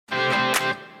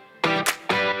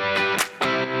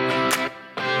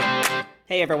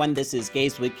Hey everyone, this is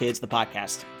Gays with Kids, the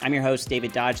podcast. I'm your host,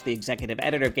 David Dodge, the executive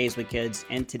editor of Gays with Kids,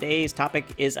 and today's topic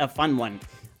is a fun one,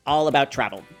 all about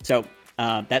travel. So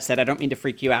that said, I don't mean to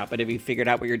freak you out, but have you figured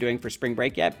out what you're doing for spring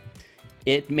break yet?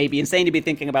 It may be insane to be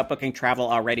thinking about booking travel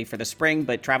already for the spring,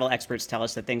 but travel experts tell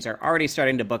us that things are already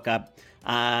starting to book up.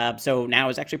 So now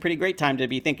is actually a pretty great time to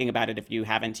be thinking about it if you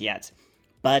haven't yet.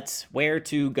 But where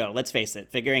to go? Let's face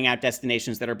it, figuring out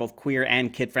destinations that are both queer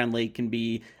and kid-friendly can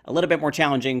be a little bit more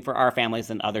challenging for our families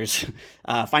than others.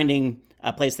 Finding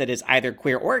a place that is either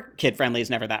queer or kid-friendly is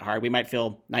never that hard. We might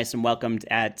feel nice and welcomed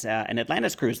at an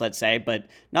Atlantis cruise, let's say, but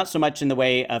not so much in the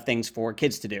way of things for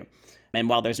kids to do. And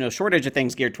while there's no shortage of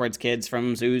things geared towards kids,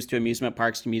 from zoos to amusement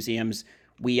parks to museums,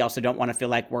 we also don't want to feel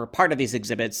like we're part of these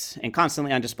exhibits and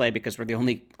constantly on display because we're the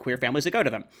only queer families that go to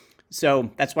them.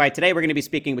 So that's why today we're going to be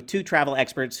speaking with two travel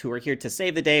experts who are here to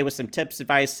save the day with some tips,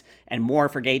 advice, and more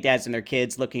for gay dads and their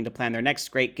kids looking to plan their next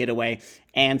great getaway,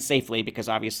 and safely, because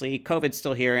obviously COVID's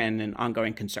still here and an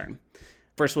ongoing concern.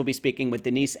 First, we'll be speaking with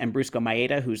Denise Ambrusco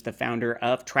Maeda, who's the founder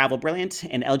of Travel Brilliant,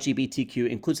 an LGBTQ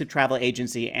inclusive travel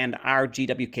agency and our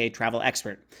GWK travel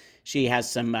expert. She has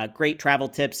some great travel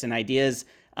tips and ideas.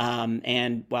 I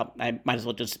might as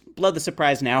well just blow the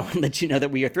surprise now and let you know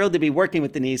that we are thrilled to be working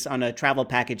with Denise on a travel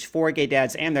package for gay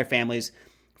dads and their families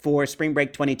for Spring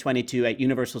Break 2022 at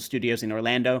Universal Studios in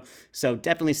Orlando. So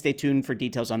definitely stay tuned for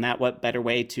details on that. What better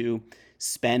way to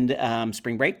spend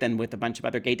spring break than with a bunch of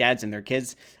other gay dads and their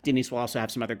kids? Denise will also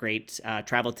have some other great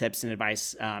travel tips and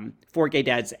advice for gay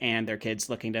dads and their kids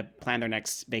looking to plan their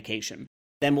next vacation.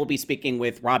 Then we'll be speaking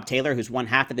with Rob Taylor, who's one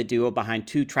half of the duo behind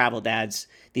Two Travel Dads.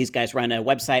 These guys run a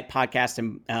website, podcast,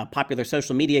 and popular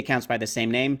social media accounts by the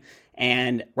same name.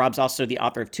 And Rob's also the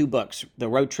author of two books, The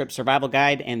Road Trip Survival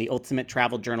Guide and The Ultimate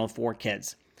Travel Journal for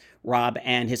Kids. Rob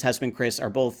and his husband, Chris,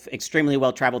 are both extremely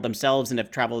well-traveled themselves and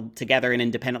have traveled together and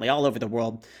independently all over the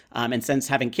world. And since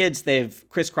having kids, they've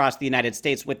crisscrossed the United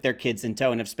States with their kids in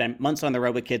tow and have spent months on the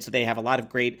road with kids. So they have a lot of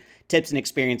great tips and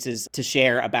experiences to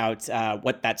share about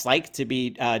what that's like to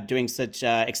be doing such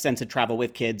extensive travel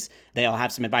with kids. They'll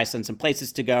have some advice on some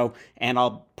places to go. And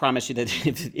I'll promise you that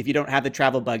if you don't have the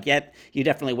travel bug yet, you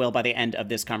definitely will by the end of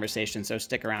this conversation. So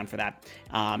stick around for that.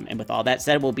 And with all that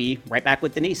said, we'll be right back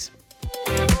with Denise.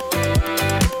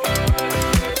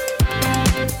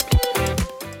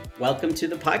 Welcome to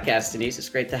the podcast, Denise. It's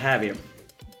great to have you.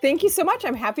 Thank you so much.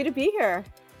 I'm happy to be here.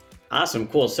 Awesome.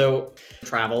 Cool. So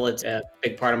travel, it's a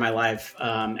big part of my life.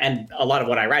 And a lot of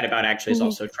what I write about actually is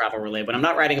also travel related. When I'm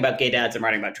not writing about gay dads, I'm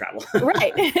writing about travel.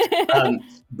 Right.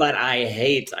 But I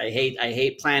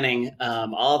hate planning,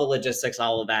 all the logistics,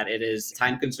 all of that. It is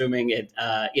time consuming.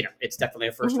 It's definitely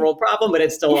a first world problem, but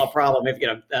it's still a problem if,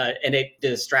 and it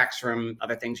distracts from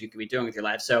other things you could be doing with your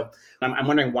life. So I'm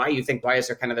wondering why is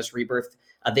there kind of this rebirth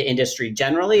of the industry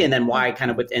generally, and then why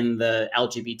kind of within the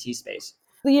LGBT space?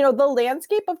 The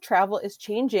landscape of travel is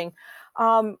changing.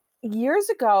 Years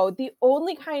ago, the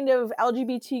only kind of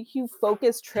LGBTQ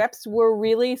focused trips were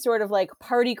really sort of like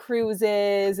party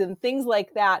cruises and things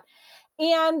like that.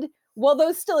 And while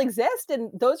those still exist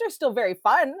and those are still very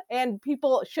fun and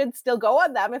people should still go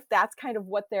on them if that's kind of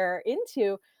what they're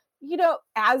into,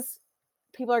 as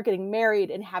people are getting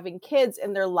married and having kids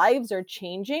and their lives are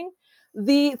changing,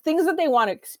 the things that they want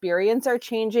to experience are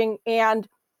changing, and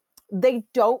they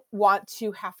don't want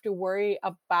to have to worry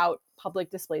about public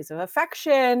displays of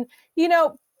affection.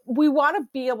 We want to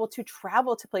be able to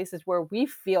travel to places where we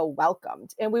feel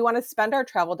welcomed, and we want to spend our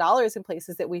travel dollars in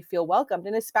places that we feel welcomed.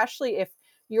 And especially if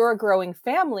you're a growing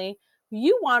family,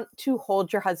 you want to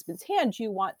hold your husband's hand.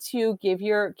 You want to give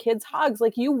your kids hugs.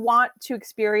 Like, you want to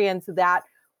experience that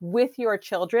with your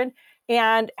children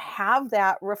and have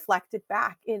that reflected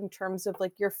back in terms of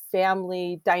like your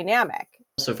family dynamic.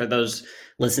 So for those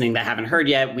listening that haven't heard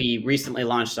yet, we recently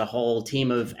launched a whole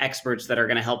team of experts that are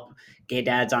going to help gay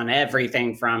dads on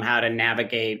everything from how to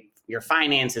navigate your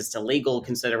finances to legal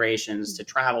considerations to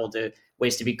travel to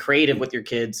ways to be creative with your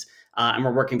kids. And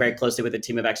we're working very closely with a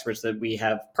team of experts that we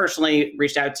have personally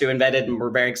reached out to and vetted, and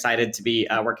we're very excited to be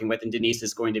working with. And Denise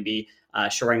is going to be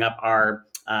shoring up our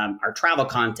travel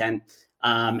content.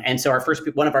 And so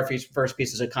one of our first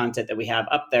pieces of content that we have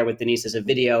up there with Denise is a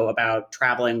video about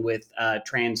traveling with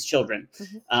trans children.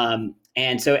 And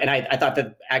I thought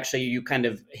that actually you kind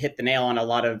of hit the nail on a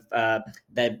lot of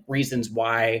the reasons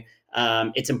why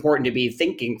it's important to be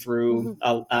thinking through,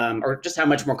 or just how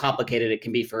much more complicated it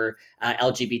can be for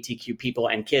LGBTQ people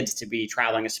and kids to be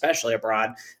traveling, especially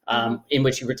abroad. In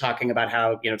which you were talking about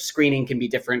how screening can be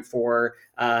different for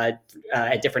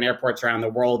at different airports around the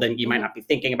world, and you might not be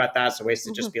thinking about that. So ways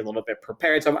to just be a little bit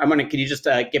prepared. So I'm wondering, can you just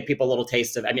give people a little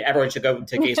taste of? I mean, everyone should go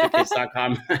to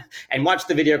gayswithkids.com and watch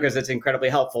the video because it's incredibly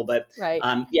helpful. But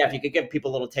if you could give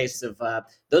people a little taste of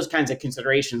those kinds of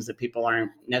considerations that people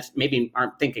maybe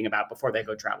aren't thinking about before they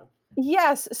go travel.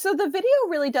 Yes. So the video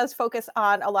really does focus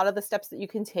on a lot of the steps that you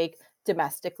can take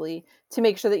domestically to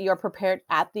make sure that you're prepared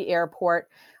at the airport.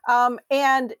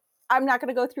 And I'm not going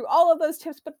to go through all of those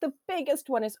tips, but the biggest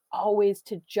one is always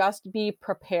to just be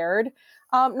prepared.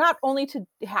 Not only to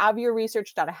have your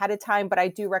research done ahead of time, but I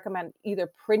do recommend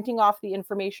either printing off the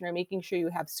information or making sure you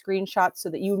have screenshots so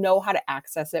that you know how to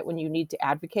access it when you need to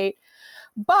advocate.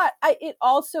 But it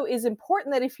also is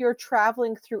important that if you're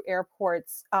traveling through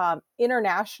airports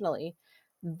internationally,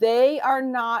 they are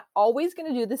not always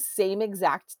going to do the same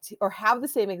exact or have the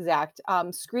same exact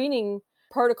screening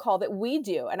protocol that we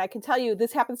do. And I can tell you,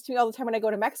 this happens to me all the time when I go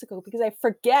to Mexico, because I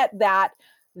forget that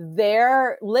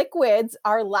their liquids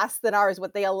are less than ours,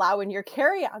 what they allow in your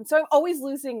carry-on. So I'm always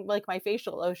losing like my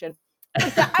facial lotion.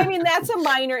 I mean, that's a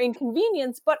minor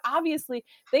inconvenience, but obviously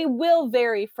they will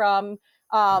vary from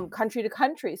country to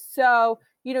country. So,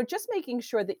 just making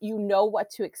sure that you know what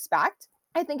to expect,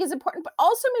 I think is important, but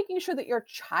also making sure that your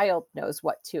child knows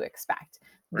what to expect.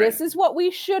 Right. This is what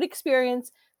we should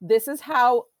experience. This is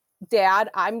how, Dad,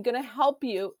 I'm going to help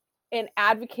you and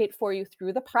advocate for you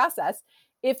through the process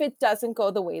if it doesn't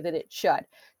go the way that it should.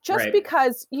 Just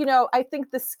because, I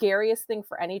think the scariest thing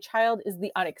for any child is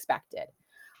the unexpected.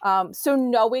 So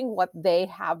knowing what they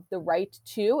have the right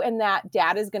to, and that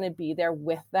Dad is going to be there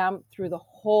with them through the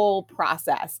whole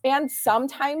process. And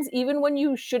sometimes even when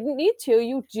you shouldn't need to,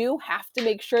 you do have to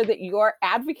make sure that you're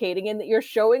advocating and that you're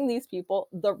showing these people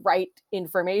the right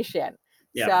information.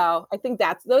 Yeah. So I think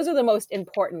those are the most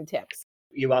important tips.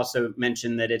 You also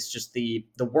mentioned that it's just the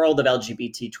world of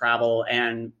LGBT travel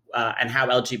and how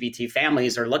LGBT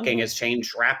families are looking has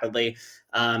changed rapidly.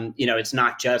 It's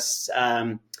not just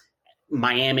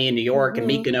Miami and New York and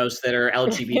Mykonos that are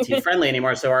LGBT friendly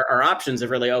anymore. So our options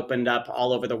have really opened up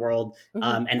all over the world,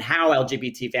 and how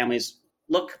LGBT families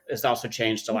look has also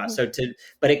changed a lot.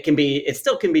 But it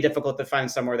still can be difficult to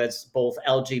find somewhere that's both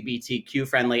LGBTQ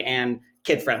friendly and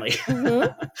kid friendly,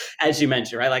 as you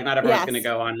mentioned, right? Like not everyone's going to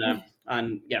go on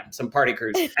some party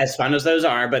cruise, as fun as those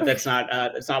are, but that's not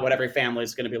what every family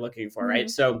is going to be looking for, right?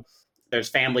 So there's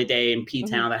Family Day in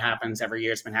P-Town that happens every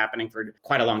year. It's been happening for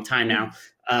quite a long time now.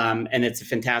 And it's a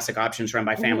fantastic options run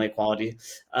by Family Equality.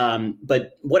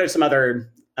 But what are some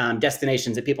other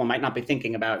destinations that people might not be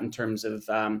thinking about in terms of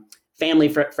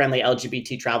family-friendly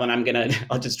LGBT travel? And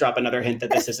I'll just drop another hint that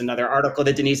this is another article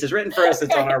that Denise has written for us.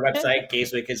 It's on our website,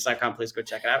 gayswithkids.com. Please go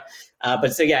check it out.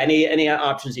 But so yeah, any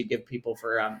options you give people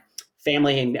for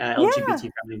family and LGBT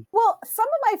friendly? Well, some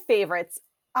of my favorites,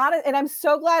 and I'm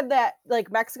so glad that like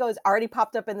Mexico has already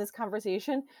popped up in this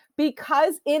conversation,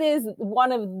 because it is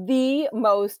one of the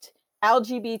most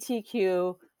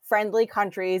LGBTQ friendly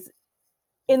countries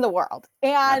in the world.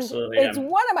 And it's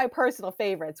one of my personal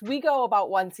favorites. We go about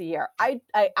once a year. I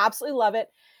absolutely love it.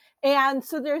 And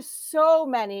so there's so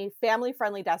many family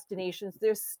friendly destinations.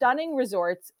 There's stunning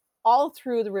resorts all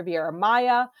through the Riviera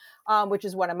Maya, which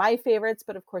is one of my favorites.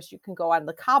 But of course, you can go on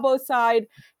the Cabo side,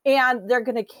 and they're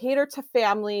going to cater to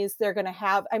families. They're going to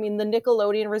have, the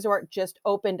Nickelodeon resort just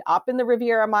opened up in the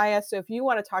Riviera Maya. So if you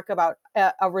want to talk about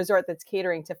a resort that's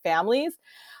catering to families,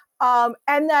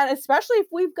 and then especially if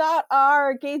we've got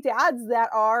our gay dads that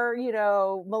are,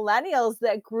 millennials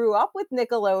that grew up with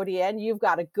Nickelodeon, you've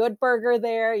got a Good Burger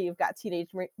there, you've got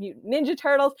Teenage Mutant Ninja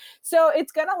Turtles. So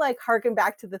it's going to like harken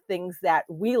back to the things that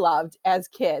we loved as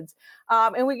kids.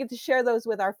 And we get to share those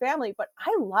with our family, but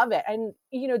I love it. And,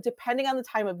 depending on the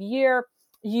time of year,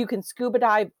 you can scuba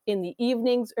dive in the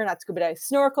evenings, or not scuba dive,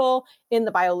 snorkel in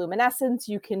the bioluminescence.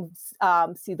 You can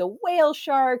see the whale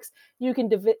sharks. You can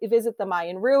visit the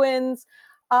Mayan ruins.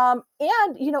 And,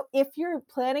 if you're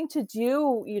planning to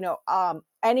do,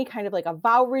 any kind of like a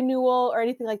vow renewal or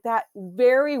anything like that,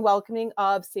 very welcoming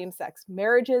of same-sex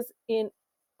marriages in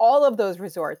all of those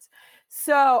resorts.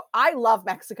 So I love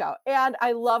Mexico, and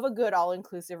I love a good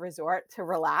all-inclusive resort to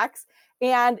relax.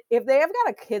 And if they have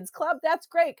got a kids club, that's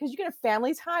great, because you get a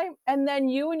family time, and then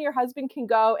you and your husband can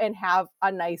go and have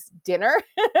a nice dinner.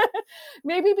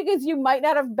 Maybe because you might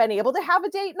not have been able to have a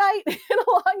date night in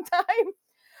a long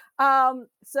time.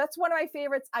 So that's one of my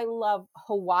favorites. I love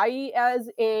Hawaii as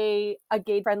a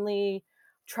gay-friendly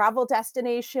travel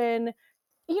destination.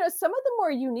 some of the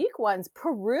more unique ones,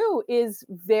 Peru is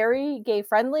very gay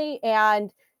friendly.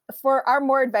 And for our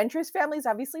more adventurous families,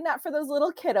 obviously not for those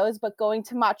little kiddos, but going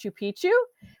to Machu Picchu,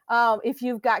 if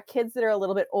you've got kids that are a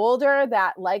little bit older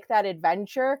that like that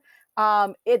adventure,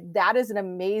 that is an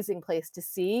amazing place to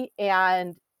see.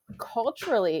 And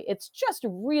culturally, it's just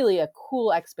really a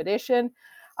cool expedition.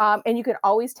 And you can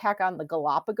always tack on the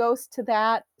Galapagos to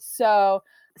that. So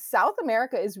South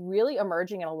America is really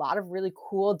emerging in a lot of really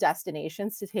cool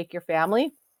destinations to take your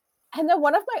family. And then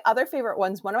one of my other favorite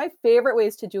ones, one of my favorite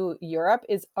ways to do Europe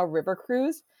is a river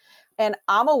cruise. And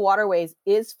AMA Waterways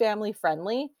is family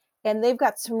friendly. And they've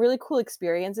got some really cool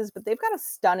experiences, but they've got a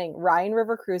stunning Rhine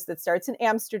River cruise that starts in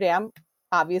Amsterdam,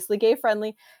 obviously gay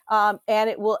friendly. And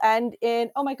it will end in,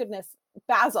 oh my goodness,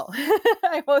 Basel.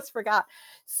 I almost forgot.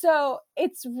 So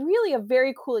it's really a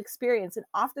very cool experience. And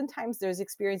oftentimes there's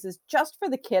experiences just for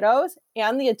the kiddos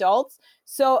and the adults.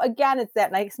 So again, it's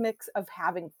that nice mix of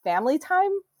having family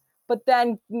time, but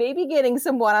then maybe getting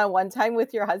some one-on-one time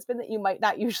with your husband that you might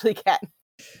not usually get.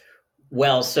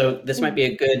 Well, so this might be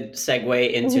a good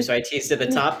segue into, so I teased at the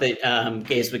top that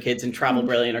Gays with Kids and Travel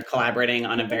Brilliant are collaborating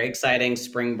on a very exciting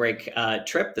spring break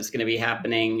trip that's going to be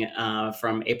happening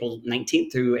from April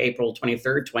 19th through April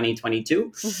 23rd,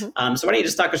 2022. So why don't you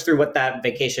just talk us through what that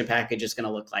vacation package is going to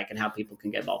look like and how people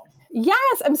can get involved?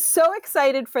 Yes, I'm so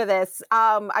excited for this.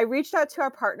 I reached out to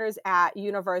our partners at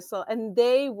Universal and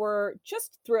they were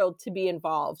just thrilled to be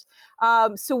involved.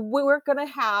 So we're going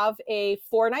to have a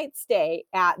 4-night stay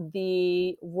at the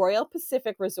Royal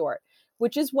Pacific Resort,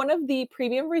 which is one of the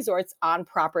premium resorts on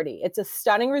property. It's a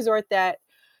stunning resort that,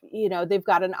 they've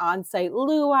got an on-site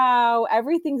luau.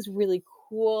 Everything's really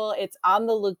cool. It's on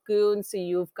the lagoon. So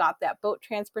you've got that boat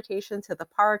transportation to the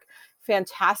park,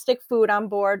 fantastic food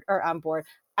on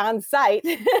site.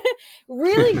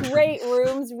 Really great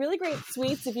rooms, really great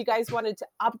suites. If you guys wanted to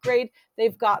upgrade,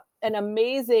 they've got an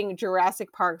amazing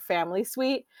Jurassic Park family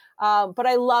suite. But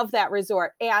I love that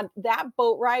resort. And that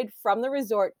boat ride from the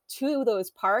resort to those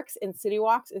parks and city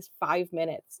walks is 5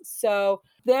 minutes. So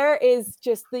there is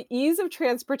just the ease of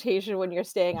transportation when you're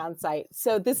staying on site.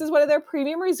 So this is one of their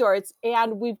premium resorts.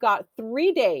 And we've got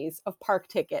 3 days of park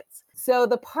tickets. So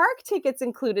the park tickets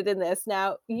included in this.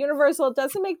 Now, Universal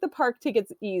doesn't make the park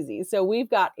tickets easy. So we've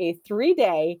got a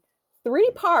 3-day,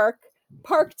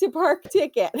 3-park-to-park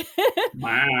ticket.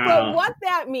 Wow. But what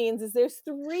that means is there's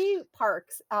 3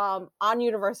 parks on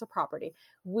Universal property.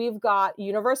 We've got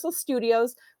Universal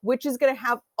Studios, which is going to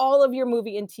have all of your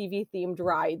movie and TV themed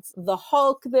rides. The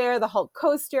Hulk there, the Hulk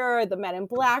coaster, the Men in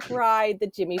Black ride, the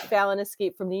Jimmy Fallon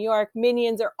Escape from New York,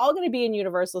 Minions are all going to be in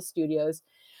Universal Studios.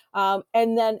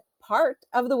 And then part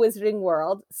of the Wizarding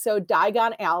World, so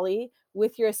Diagon Alley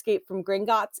with your Escape from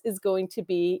Gringotts is going to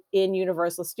be in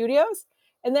Universal Studios.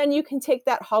 And then you can take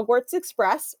that Hogwarts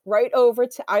Express right over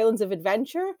to Islands of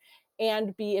Adventure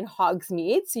and be in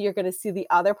Hogsmeade. So you're going to see the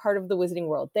other part of the Wizarding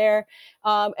World there.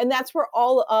 And that's where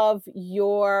all of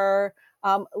your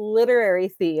literary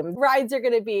theme rides are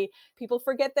going to be. People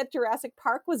forget that Jurassic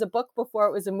Park was a book before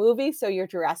it was a movie. So your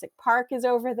Jurassic Park is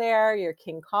over there. Your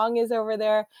King Kong is over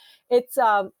there. It's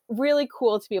really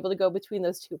cool to be able to go between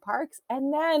those 2 parks.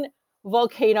 And then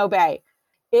Volcano Bay.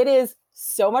 It is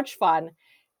so much fun.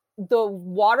 The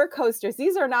water coasters,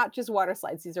 these are not just water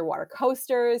slides, these are water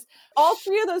coasters. All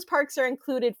 3 of those parks are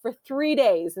included for 3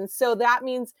 days. And so that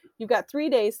means you've got 3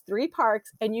 days, 3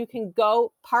 parks, and you can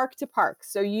go park to park.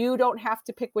 So you don't have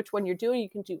to pick which one you're doing. You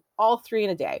can do all 3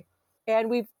 in a day. And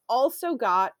we've also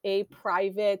got a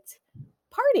private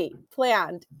party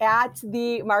planned at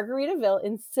the Margaritaville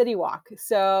in City Walk.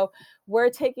 So we're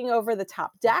taking over the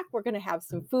top deck. We're going to have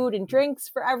some food and drinks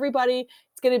for everybody.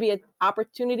 It's going to be an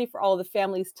opportunity for all the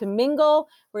families to mingle.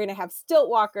 We're going to have stilt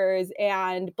walkers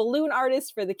and balloon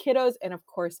artists for the kiddos, and of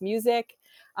course, music.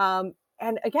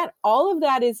 And again, all of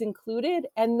that is included.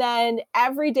 And then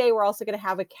every day, we're also going to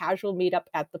have a casual meetup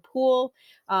at the pool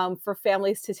for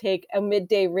families to take a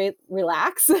midday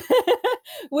relax,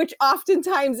 which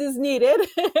oftentimes is needed.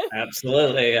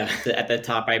 Absolutely. At the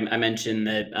top, I mentioned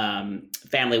that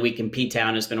Family Week in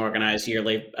P-Town has been organized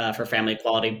yearly for family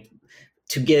equality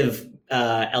to give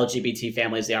LGBT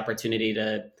families the opportunity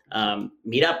to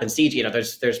meet up and see.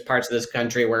 There's parts of this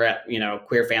country where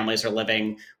queer families are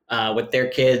living with their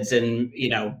kids, and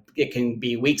it can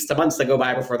be weeks to months that go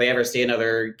by before they ever see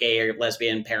another gay or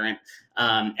lesbian parent.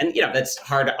 And that's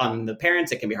hard on the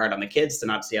parents. It can be hard on the kids to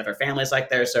not see other families like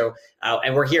theirs. So,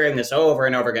 and we're hearing this over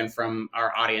and over again from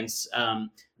our audience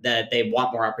that they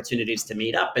want more opportunities to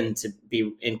meet up and to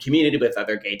be in community with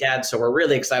other gay dads. So we're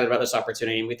really excited about this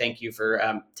opportunity, and we thank you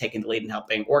for taking the lead and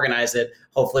helping organize it.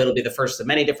 Hopefully it'll be the first of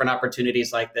many different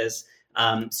opportunities like this.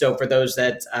 So for those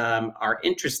that are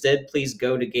interested, please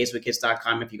go to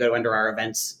gayswithkids.com. If you go under our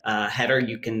events header,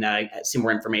 you can see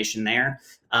more information there.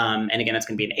 And again, it's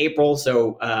going to be in April.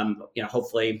 So,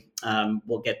 hopefully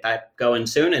we'll get that going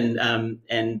soon.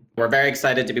 And we're very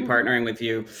excited to be partnering with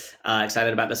you.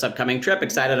 Excited about this upcoming trip.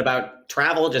 Excited about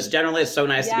travel just generally. It's so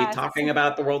nice to be talking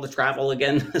about the world of travel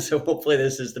again. So hopefully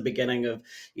this is the beginning of,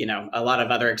 a lot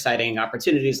of other exciting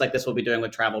opportunities like this we'll be doing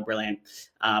with Travel Brilliant.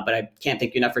 But I can't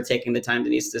thank you enough for taking the time,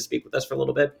 Denise, to speak with us for a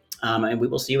little bit. And we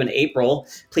will see you in April.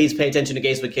 Please pay attention to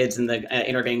Gays with Kids in the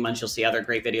intervening months. You'll see other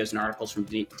great videos and articles from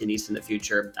Denise in the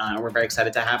future. We're very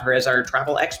excited to have her as our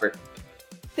travel expert.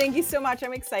 Thank you so much.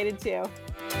 I'm excited too.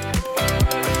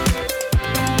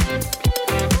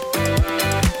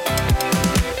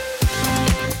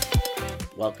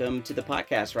 Welcome to the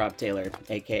podcast, Rob Taylor,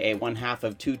 aka one half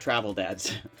of Two Travel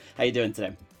Dads. How you doing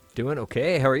today? Doing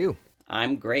okay. How are you?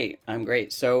 I'm great.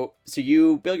 So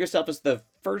you build yourself as the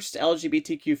first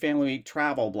LGBTQ family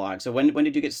travel blog. So when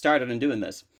did you get started in doing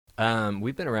this?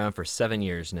 We've been around for 7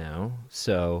 years now.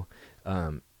 So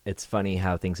it's funny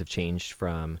how things have changed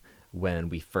from when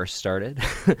we first started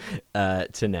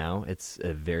to now. It's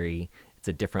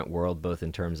a different world, both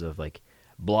in terms of like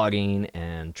blogging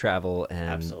and travel and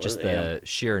Absolutely, just the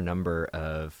sheer number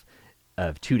of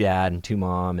two dad and two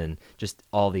mom and just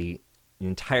all the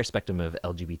entire spectrum of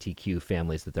LGBTQ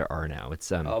families that there are now.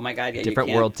 It's oh my God, yeah, different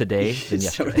world today than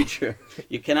yesterday. Totally true.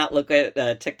 You cannot look at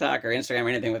TikTok or Instagram or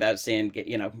anything without seeing,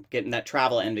 getting that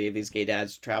travel envy of these gay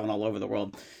dads traveling all over the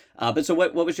world. But so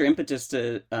what was your impetus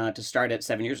to start it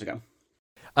 7 years ago?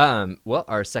 Well,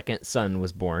 our second son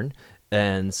was born.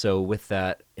 And so with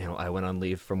that, I went on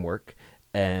leave from work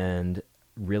and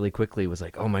really quickly was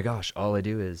like, oh my gosh, all I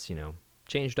do is,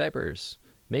 change diapers,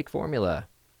 make formula.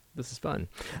 This is fun.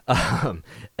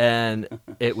 And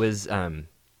it was,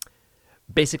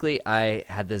 basically I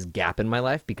had this gap in my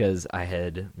life because I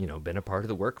had, been a part of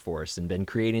the workforce and been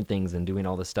creating things and doing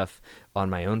all this stuff on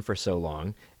my own for so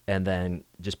long. And then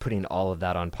just putting all of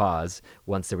that on pause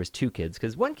once there was two kids,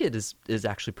 because one kid is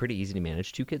actually pretty easy to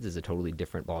manage. Two kids is a totally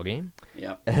different ballgame.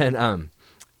 Yeah. And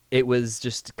it was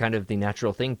just kind of the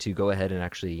natural thing to go ahead and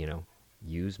actually,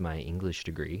 use my English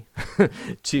degree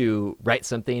to write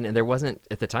something. And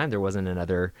at the time, there wasn't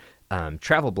another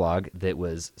travel blog that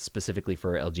was specifically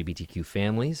for LGBTQ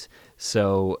families.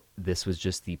 So this was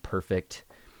just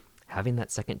having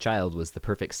that second child was the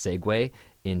perfect segue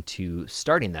into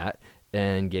starting that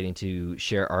and getting to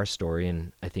share our story.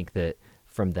 And I think that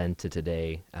from then to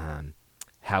today,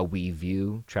 how we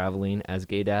view traveling as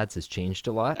gay dads has changed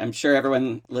a lot. I'm sure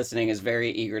everyone listening is very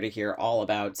eager to hear all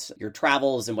about your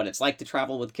travels and what it's like to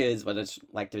travel with kids, what it's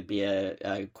like to be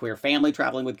a queer family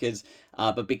traveling with kids.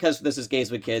 But because this is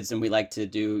Gays with Kids and we like to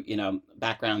do,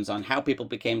 backgrounds on how people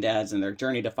became dads and their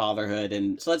journey to fatherhood.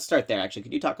 And so let's start there, actually.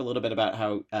 Could you talk a little bit about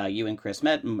how you and Chris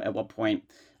met and at what point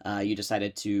you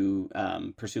decided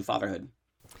to pursue fatherhood?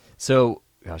 So,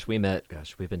 we've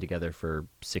been together for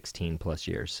 16 plus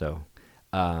years. So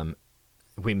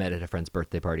we met at a friend's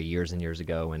birthday party years and years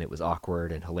ago, and it was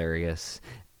awkward and hilarious.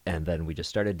 And then we just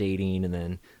started dating, and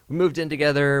then we moved in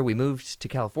together. We moved to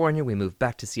California. We moved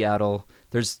back to Seattle.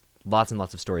 There's lots and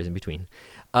lots of stories in between.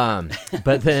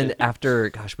 But then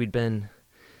after,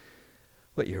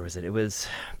 what year was it? I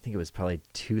think it was probably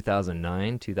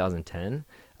 2009, 2010.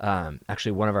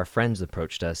 Actually, one of our friends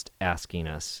approached us asking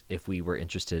us if we were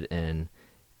interested in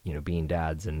being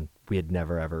dads, and we had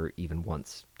never ever even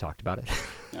once talked about it.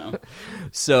 No.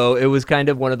 So it was kind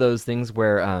of one of those things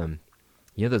where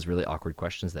those really awkward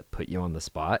questions that put you on the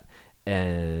spot,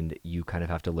 and you kind of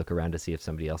have to look around to see if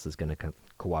somebody else is going to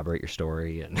corroborate your are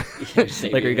you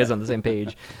guys on the same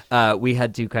page? We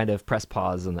had to kind of press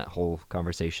pause on that whole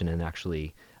conversation and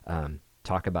actually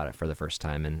talk about it for the first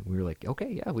time, and we were like,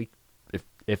 okay, yeah,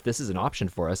 if this is an option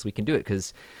for us, we can do it,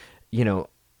 because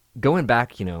going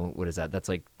back, what is that? That's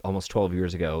like almost 12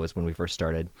 years ago is when we first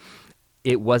started.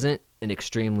 It wasn't an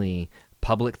extremely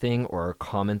public thing or a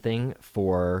common thing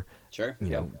for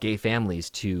gay families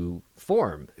to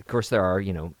form. Of course, there are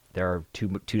two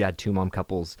dad, two mom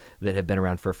couples that have been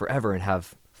around for forever and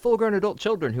have full-grown adult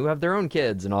children who have their own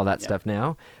kids and all that stuff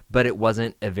now. But it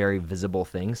wasn't a very visible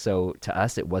thing. So to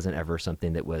us, it wasn't ever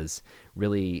something that was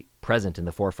really present in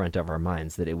the forefront of our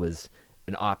minds, that it was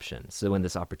an option. So when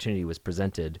this opportunity was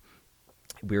presented,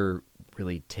 we were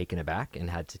really taken aback and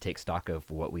had to take stock of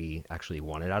what we actually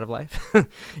wanted out of life,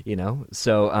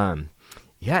 So,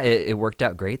 it worked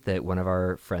out great that one of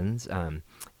our friends,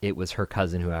 it was her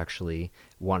cousin who actually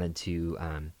wanted to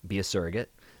be a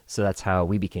surrogate. So that's how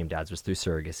we became dads, was through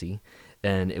surrogacy.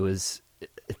 And it was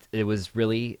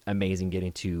really amazing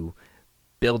getting to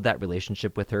build that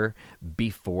relationship with her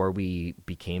before we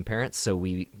became parents. So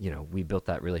we built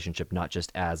that relationship not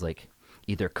just as like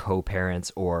either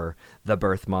co-parents or the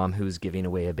birth mom who's giving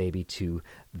away a baby to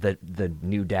the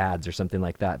new dads or something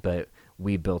like that, but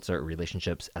we built our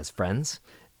relationships as friends.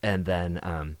 And then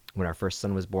when our first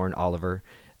son was born, Oliver,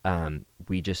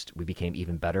 we became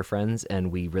even better friends,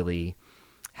 and we really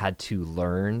had to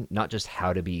learn not just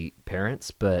how to be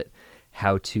parents, but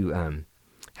how to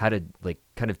like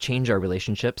kind of change our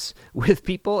relationships with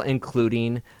people,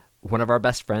 including one of our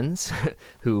best friends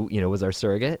who, was our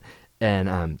surrogate,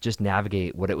 and just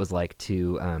navigate what it was like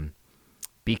to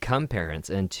become parents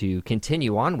and to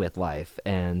continue on with life.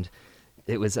 And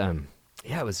it was,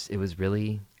 it was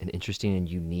really an interesting and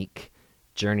unique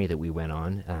journey that we went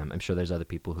on. I'm sure there's other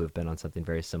people who have been on something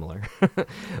very similar,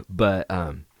 but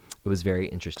it was very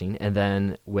interesting. And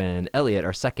then when Elliot,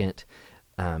 our second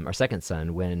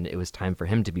son, when it was time for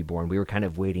him to be born, we were kind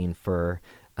of waiting for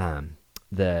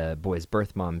the boy's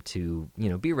birth mom to,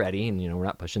 be ready. And, we're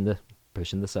not pushing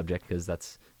the subject because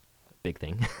that's a big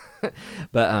thing.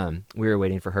 But we were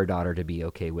waiting for her daughter to be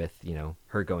okay with,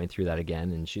 her going through that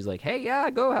again. And she's like, hey, yeah,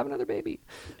 go have another baby.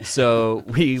 So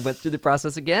we went through the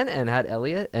process again and had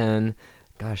Elliot. And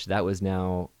gosh, that was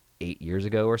now 8 years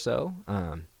ago or so.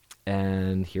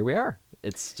 And here we are.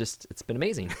 It's been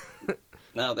amazing.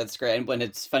 No, that's great. And when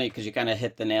it's funny because you kind of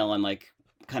hit the nail on like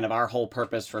kind of our whole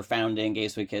purpose for founding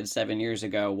Gays with Kids 7 years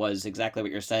ago was exactly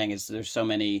what you're saying, is there's so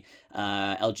many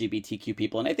LGBTQ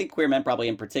people, and I think queer men probably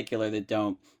in particular, that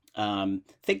don't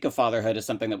think of fatherhood as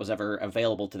something that was ever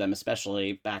available to them,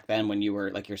 especially back then when you were,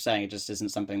 like you're saying, it just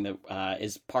isn't something that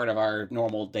is part of our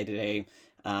normal day-to-day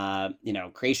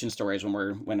creation stories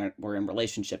when we're in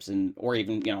relationships or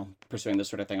even pursuing this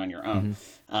sort of thing on your own.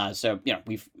 So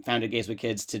we've founded Gays with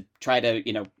Kids to try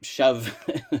to shove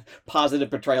positive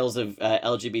portrayals of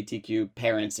LGBTQ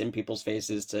parents in people's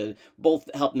faces, to both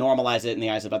help normalize it in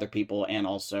the eyes of other people and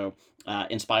also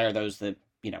inspire those that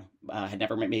had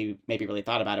never maybe really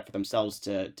thought about it for themselves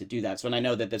to do that. So, and I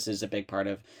know that this is a big part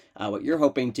of what you're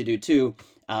hoping to do too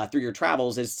through your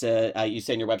travels, is to you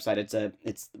say on your website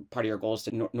it's part of your goal is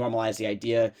to normalize the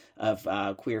idea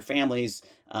of queer families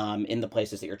in the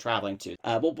places that you're traveling to.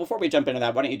 Well, before we jump into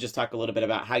that, why don't you just talk a little bit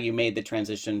about how you made the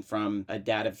transition from a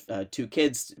dad of 2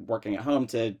 kids working at home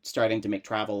to starting to make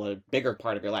travel a bigger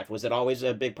part of your life? Was it always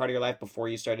a big part of your life before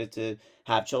you started to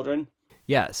have children?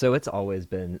 Yeah, so it's always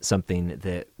been something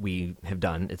that we have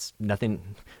done. It's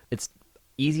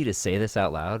easy to say this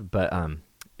out loud, but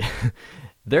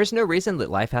there's no reason that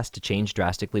life has to change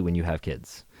drastically when you have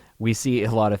kids. We see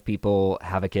a lot of people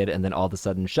have a kid and then all of a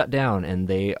sudden shut down, and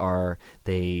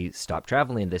they stop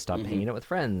traveling, they stop hanging out with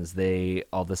friends. They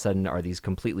all of a sudden are these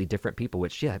completely different people,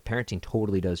 which, parenting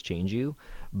totally does change you,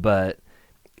 but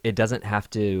it doesn't have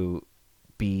to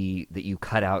be that you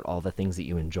cut out all the things that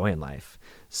you enjoy in life.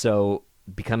 So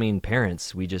becoming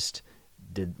parents, we just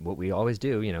did what we always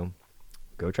do,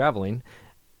 go traveling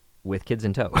with kids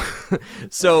in tow.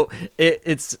 So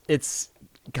it's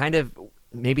kind of,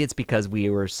 maybe it's because we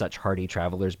were such hardy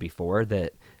travelers before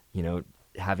that,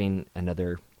 having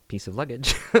another piece of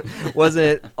luggage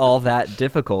wasn't all that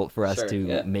difficult for us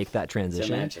to make that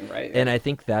transition. Imagine, right? And I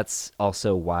think that's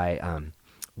also why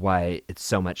it's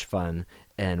so much fun,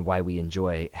 and why we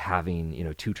enjoy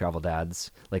having, 2 travel dads,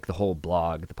 like the whole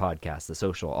blog, the podcast, the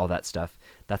social, all that stuff.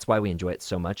 That's why we enjoy it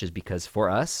so much, is because for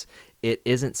us, it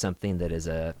isn't something that is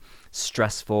a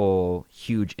stressful,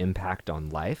 huge impact on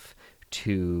life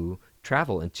to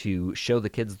travel and to show the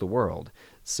kids the world.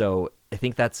 So I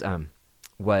think that's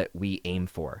what we aim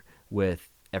for with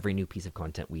every new piece of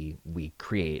content we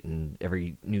create, and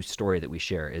every new story that we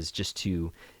share, is just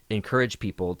to encourage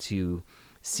people to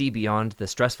see beyond the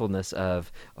stressfulness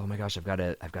of, oh my gosh, I've got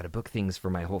to book things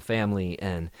for my whole family,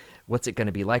 and what's it going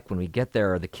to be like when we get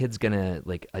there? Are the kids going to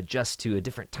like adjust to a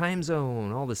different time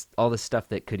zone? All this stuff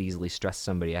that could easily stress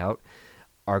somebody out.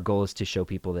 Our goal is to show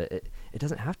people that it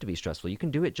doesn't have to be stressful. You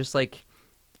can do it just like,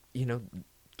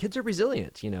 kids are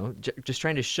resilient, just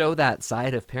trying to show that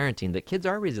side of parenting, that kids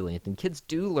are resilient and kids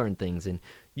do learn things, and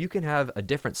you can have a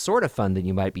different sort of fun than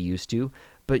you might be used to,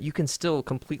 but you can still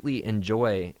completely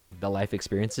enjoy the life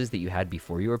experiences that you had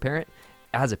before you were a parent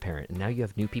as a parent. And now you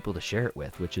have new people to share it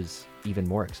with, which is even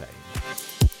more exciting.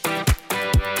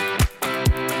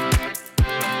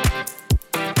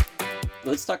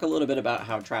 Let's talk a little bit about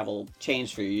how travel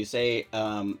changed for you. You say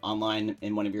online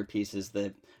in one of your pieces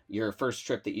that your first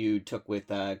trip that you took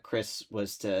with Chris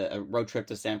was to a road trip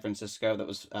to San Francisco that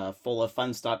was full of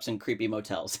fun stops and creepy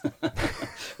motels,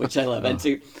 which I love.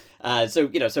 And Oh, so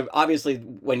obviously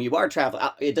when you are traveling,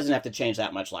 it doesn't have to change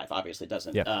that much life. Obviously, it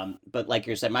doesn't. yeah. But like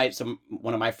you said,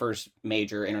 one of my first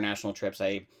major international trips,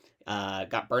 I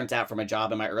got burnt out from a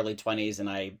job in my early 20s, and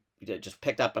I just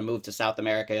picked up and moved to South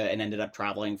America and ended up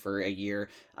traveling for a year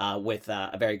with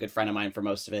a very good friend of mine for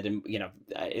most of it. And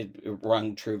it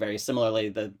rung true very similarly.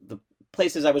 The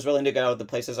places I was willing to go, the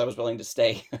places I was willing to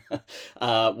stay,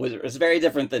 was very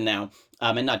different than now.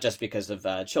 And not just because of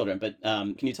children, but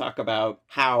can you talk about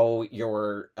how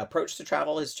your approach to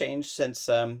travel has changed since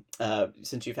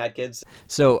you've had kids?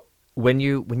 So when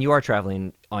you are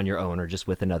traveling on your own or just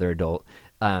with another adult,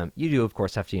 you do of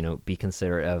course have to be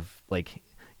considerate of like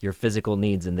your physical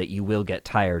needs and that you will get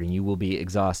tired and you will be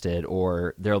exhausted,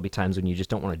 or there will be times when you just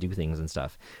don't want to do things and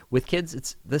stuff. With kids,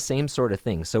 it's the same sort of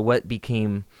thing. So what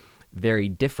became very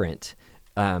different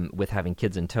with having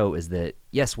kids in tow is that,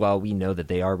 yes, while we know that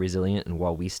they are resilient and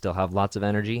while we still have lots of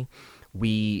energy,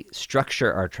 we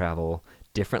structure our travel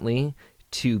differently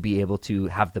to be able to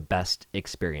have the best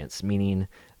experience, meaning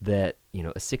that, a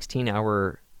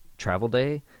 16-hour travel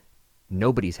day,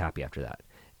 nobody's happy after that.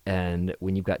 And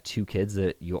when you've got two kids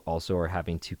that you also are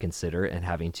having to consider and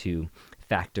having to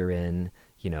factor in,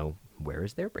 where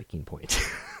is their breaking point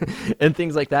and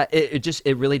things like that,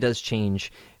 it really does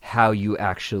change how you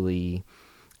actually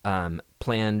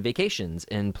plan vacations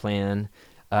and plan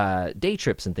day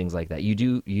trips and things like that. You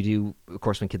do, of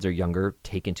course, when kids are younger,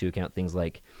 take into account things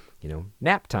like,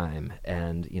 nap time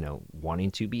and, wanting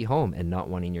to be home and not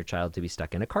wanting your child to be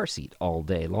stuck in a car seat all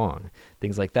day long,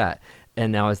 things like that.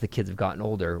 And now as the kids have gotten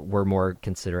older, we're more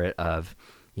considerate of,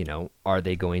 are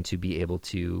they going to be able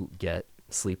to get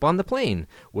sleep on the plane?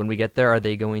 When we get there, are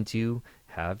they going to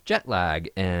have jet lag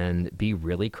and be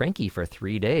really cranky for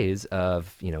 3 days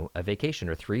of, a vacation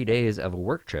or 3 days of a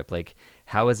work trip? Like,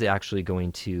 how is it actually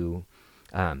going to,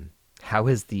 how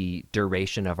is the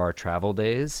duration of our travel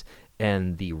days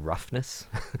and the roughness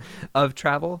of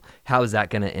travel, how is that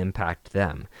going to impact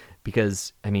them?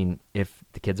 Because, if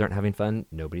the kids aren't having fun,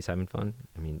 nobody's having fun.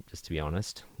 Just to be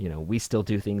honest, we still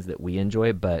do things that we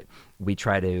enjoy, but we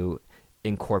try to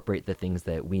incorporate the things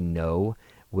that we know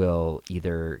will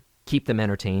either keep them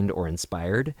entertained or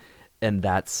inspired. And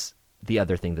that's the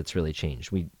other thing that's really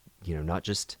changed. We, not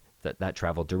just that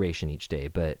travel duration each day,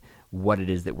 but what it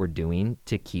is that we're doing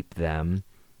to keep them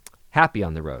happy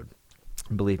on the road.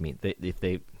 Believe me, if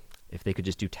they could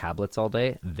just do tablets all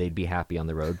day, they'd be happy on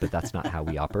the road, but that's not how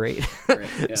we operate. Right,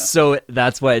 yeah. So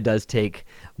that's why it does take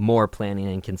more planning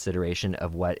and consideration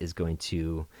of what is going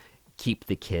to keep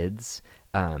the kids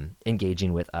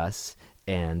engaging with us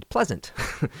and pleasant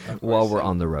while we're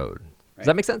on the road. Right. Does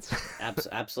that make sense?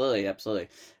 Absolutely.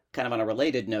 Kind of on a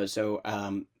related note, so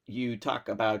you talk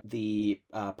about the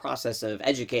process of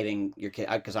educating your kid,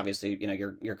 because obviously,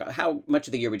 you're. How much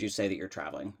of the year would you say that you're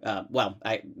traveling?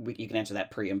 You can answer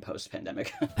that pre and post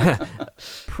pandemic.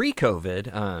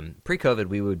 Pre-COVID,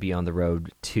 we would be on the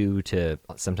road 2 to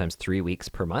sometimes 3 weeks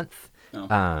per month,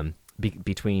 Oh.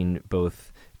 between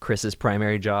both Chris's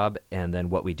primary job and then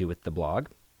what we do with the blog.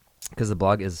 Because the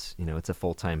blog is, it's a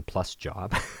full-time plus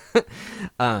job.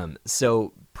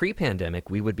 So pre-pandemic,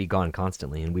 we would be gone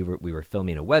constantly, and we were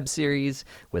filming a web series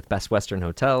with Best Western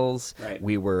Hotels. Right.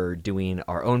 We were doing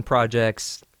our own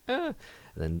projects.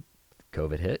 Then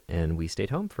COVID hit, and we stayed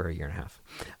home for a year and a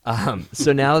half.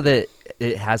 So now that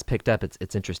it has picked up,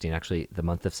 it's interesting. Actually, the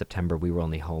month of September, we were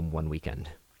only home one weekend.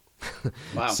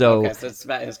 Wow. So Okay, so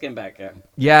it's getting back. Yeah.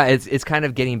 yeah, it's kind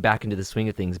of getting back into the swing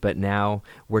of things, but now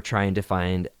we're trying to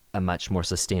find a much more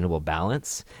sustainable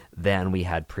balance than we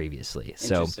had previously.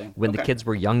 So Interesting. when the Okay. kids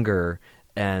were younger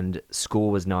and school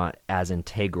was not as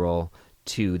integral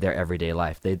to their everyday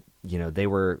life, they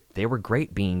were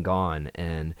great being gone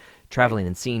and traveling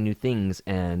and seeing new things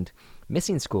and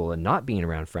missing school and not being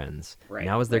around friends. Right,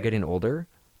 Now as they're right. getting older,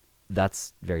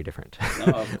 that's very different.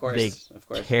 No, of course, They of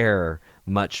course. care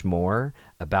much more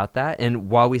about that. And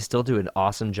while we still do an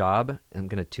awesome job, I'm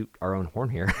going to toot our own horn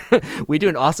here, we do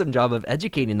an awesome job of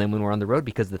educating them when we're on the road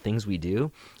because the things we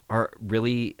do are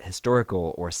really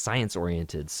historical or science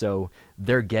oriented. So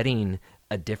they're getting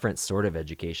a different sort of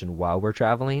education while we're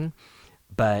traveling.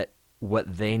 But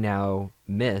what they now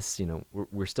miss,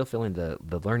 we're still filling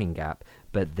the learning gap,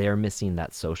 but they're missing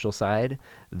that social side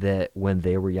that when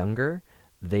they were younger,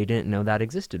 they didn't know that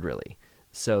existed really.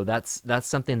 So that's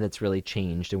something that's really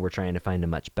changed, and we're trying to find a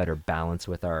much better balance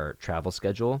with our travel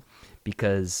schedule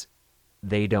because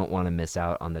they don't want to miss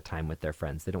out on the time with their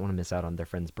friends. They don't want to miss out on their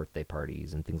friends' birthday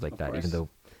parties and things like Of that, even course. though,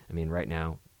 right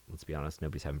now, let's be honest,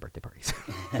 nobody's having birthday parties.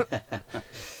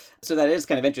 So that is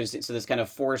kind of interesting. So this kind of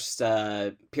forced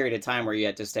period of time where you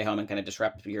had to stay home and kind of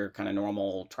disrupt your kind of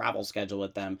normal travel schedule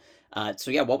with them.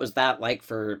 So yeah, what was that like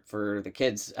for the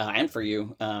kids and for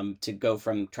you to go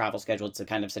from travel schedule to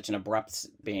kind of such an abrupt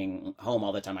being home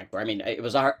all the time? Like, I mean, it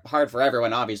was hard for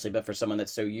everyone, obviously, but for someone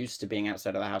that's so used to being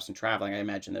outside of the house and traveling, I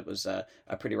imagine that was a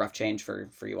pretty rough change for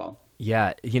you all.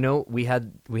 Yeah, you know, we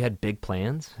had big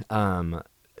plans.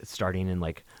 Starting in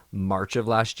like March of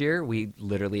last year, we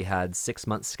literally had 6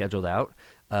 months scheduled out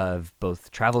of both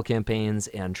travel campaigns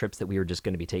and trips that we were just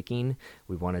going to be taking.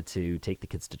 We wanted to take the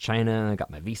kids to China,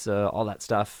 got my visa, all that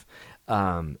stuff.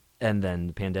 And then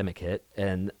the pandemic hit,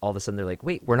 and all of a sudden they're like,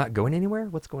 wait, we're not going anywhere?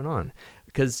 What's going on?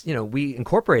 Because, you know, we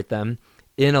incorporate them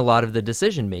in a lot of the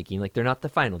decision making. Like, they're not the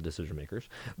final decision makers,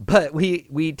 but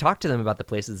we talk to them about the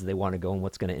places they want to go and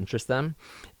what's going to interest them.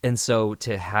 And so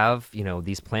to have, you know,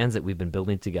 these plans that we've been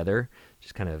building together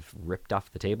just kind of ripped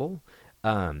off the table.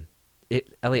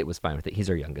 Elliot was fine with it. He's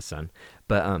our youngest son,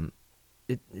 but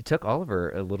it took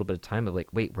Oliver a little bit of time of like,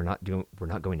 wait, we're not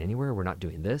going anywhere. We're not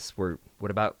doing this.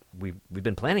 What about we've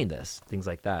been planning this, things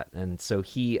like that. And so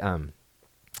he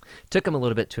took him a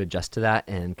little bit to adjust to that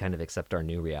and kind of accept our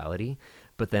new reality.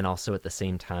 But then also at the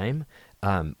same time,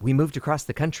 we moved across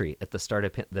the country at the start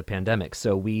of the pandemic.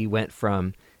 So we went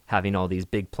from having all these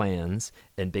big plans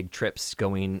and big trips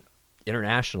going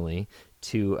internationally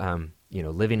to, you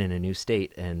know, living in a new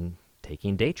state and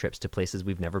taking day trips to places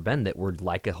we've never been that were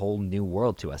like a whole new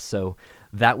world to us. So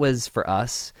that was for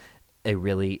us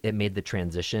it made the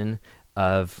transition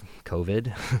of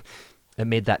COVID. It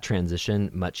made that transition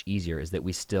much easier, is that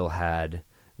we still had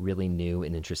really new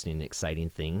and interesting and exciting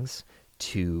things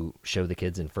to show the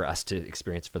kids and for us to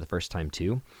experience for the first time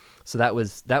too. So that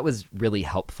was really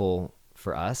helpful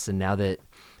for us. And now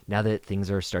that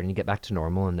things are starting to get back to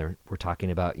normal, and we're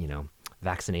talking about, you know,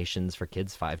 vaccinations for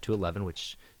kids 5 to 11,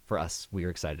 which for us, we were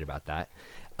excited about that.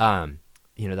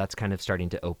 You know, that's kind of starting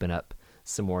to open up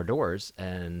some more doors.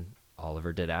 And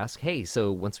Oliver did ask, hey,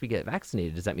 so once we get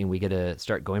vaccinated, does that mean we get to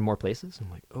start going more places? I'm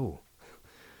like, oh,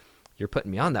 you're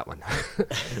putting me on that one.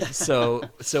 So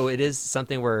it is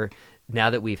something where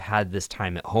now that we've had this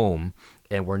time at home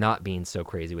and we're not being so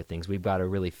crazy with things, we've got to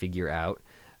really figure out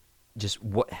just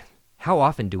how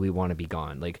often do we want to be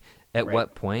gone? Like, at Right.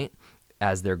 what point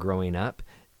as they're growing up,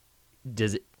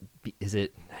 is it,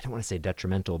 I don't want to say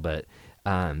detrimental, but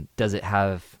does it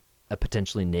have a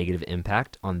potentially negative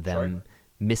impact on them Sure.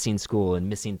 missing school and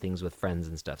missing things with friends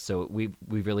and stuff? So we've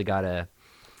really got to,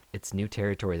 it's new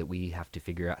territory that we have to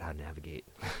figure out how to navigate.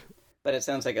 But it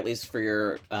sounds like at least for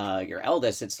your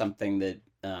eldest, it's something that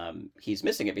he's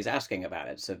missing if he's asking about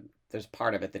it. So there's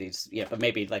part of it that but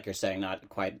maybe like you're saying, not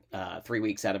quite 3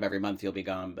 weeks out of every month you'll be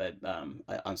gone, but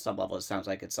on some level, it sounds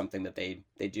like it's something that they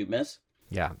do miss.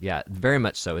 Yeah, very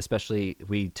much so. Especially,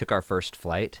 we took our first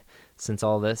flight since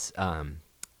all this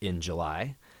in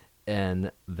July,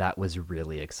 and that was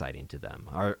really exciting to them.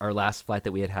 Our last flight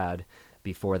that we had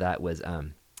before that was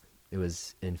it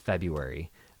was in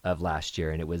February of last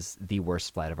year, and it was the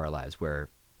worst flight of our lives, where,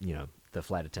 you know, the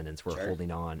flight attendants were Sure.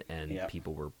 holding on and Yeah.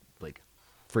 people were like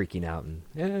freaking out, and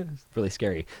it's really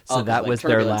scary. Oh, So 'cause, that like, was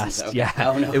their turbulence and last, stuff.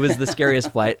 yeah, Oh, no. it was the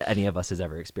scariest flight any of us has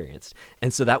ever experienced.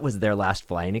 And so that was their last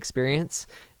flying experience.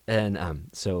 And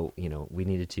so, you know, we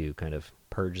needed to kind of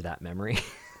purge that memory.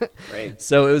 Right.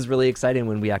 So it was really exciting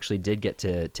when we actually did get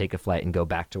to take a flight and go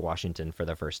back to Washington for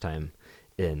the first time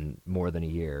in more than a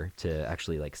year, to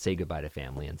actually like say goodbye to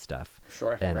family and stuff.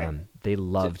 Sure. And Right. they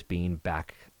loved being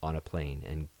back on a plane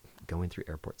and going through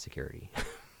airport security.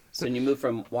 So you moved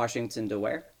from Washington to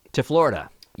where? To Florida.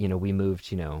 You know, we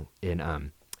moved, you know,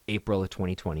 in April of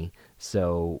 2020.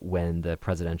 So when the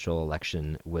presidential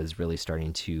election was really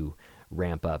starting to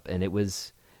ramp up, and that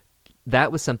was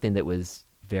something that was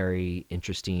very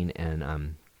interesting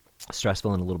and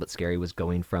stressful and a little bit scary, was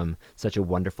going from such a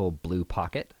wonderful blue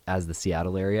pocket as the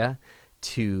Seattle area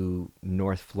to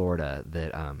North Florida,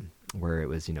 that where it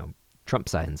was, you know, Trump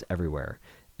signs everywhere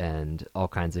and all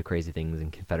kinds of crazy things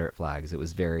and Confederate flags. It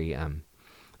was very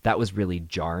that was really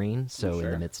jarring. So in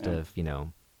Sure, the midst yeah. of, you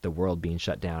know, the world being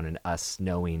shut down and us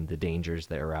knowing the dangers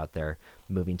that are out there,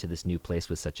 moving to this new place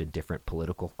with such a different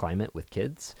political climate with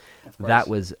kids, Of course. that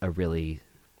was a really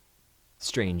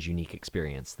strange, unique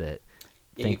experience that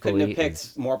Yeah, you couldn't have thankfully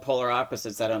picked more polar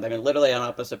opposites. I mean, literally on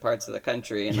opposite parts of the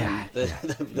country, and Yeah, then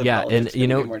the yeah, politics and you couldn't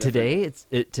know, be more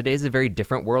different. today's a very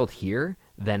different world here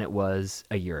than it was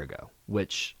a year ago,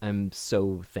 which I'm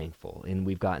so thankful. And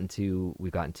we've gotten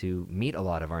to meet a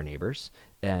lot of our neighbors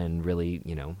and really,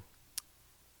 you know,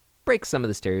 break some of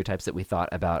the stereotypes that we thought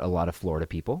about a lot of Florida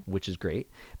people, which is great.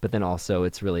 But then also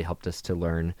it's really helped us to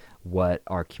learn what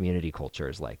our community culture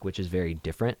is like, which is very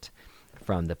different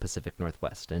from the Pacific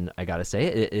Northwest. And I got to say,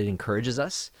 it encourages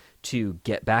us to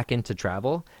get back into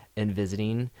travel and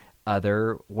visiting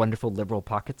other wonderful liberal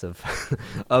pockets of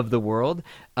of the world,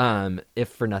 if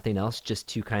for nothing else, just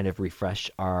to kind of refresh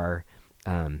our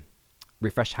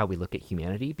refresh how we look at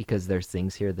humanity, because there's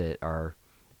things here that are,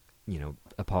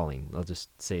 appalling. I'll just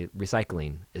say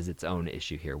recycling is its own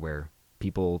issue here, where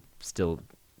people still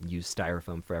use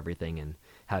styrofoam for everything and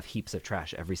have heaps of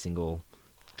trash every single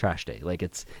trash day. Like,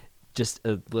 it's just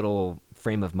a little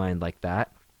frame of mind like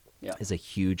that is a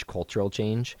huge cultural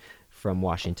change from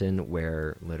Washington,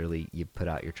 where literally you put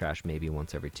out your trash maybe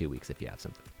once every 2 weeks if you have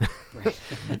something.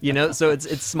 Right. So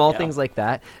it's small things like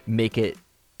that make it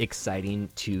exciting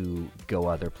to go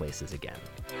other places again.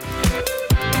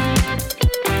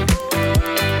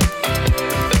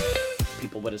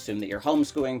 People would assume that you're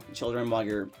homeschooling children while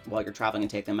you're traveling and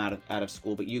take them out of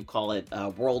school, but you call it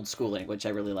world schooling, which I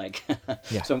really like.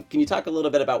 So can you talk a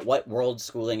little bit about what world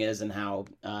schooling is and how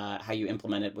you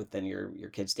implement it within your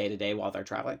kids' day to day while they're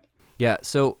traveling? Yeah,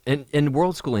 so and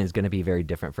world schooling is going to be very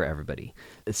different for everybody.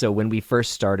 So when we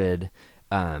first started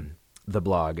the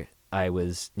blog, I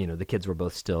was, the kids were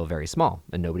both still very small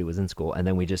and nobody was in school. And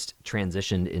then we just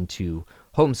transitioned into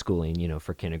homeschooling,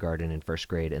 for kindergarten and first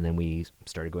grade. And then we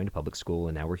started going to public school,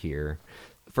 and now we're here.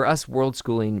 For us, world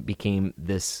schooling became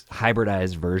this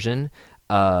hybridized version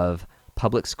of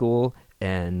public school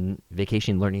and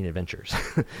vacation learning adventures,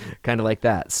 kind of like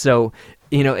that. So,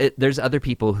 there's other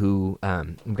people who,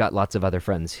 we've got lots of other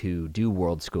friends who do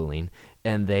world schooling,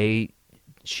 and they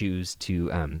choose to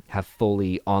have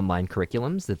fully online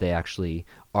curriculums that they actually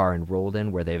are enrolled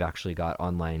in, where they've actually got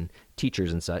online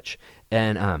teachers and such.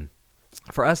 And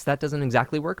for us, that doesn't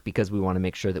exactly work, because we want to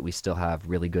make sure that we still have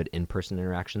really good in-person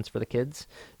interactions for the kids.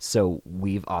 So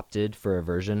we've opted for a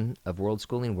version of world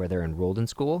schooling where they're enrolled in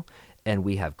school, and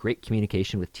we have great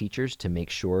communication with teachers to make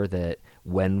sure that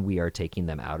when we are taking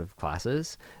them out of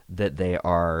classes, that they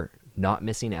are not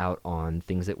missing out on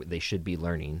things that they should be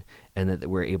learning, and that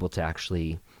we're able to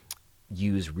actually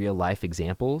use real life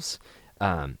examples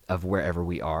of wherever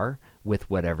we are with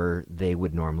whatever they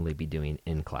would normally be doing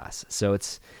in class. So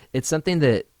it's something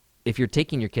that if you're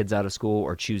taking your kids out of school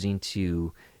or choosing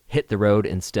to hit the road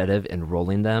instead of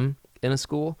enrolling them in a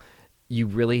school, you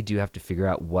really do have to figure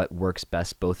out what works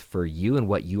best both for you and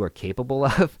what you are capable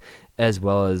of, as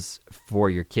well as for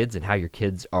your kids and how your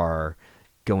kids are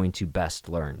going to best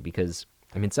learn. Because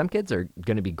some kids are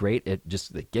going to be great at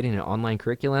just getting an online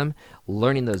curriculum,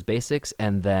 learning those basics,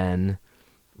 and then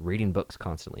reading books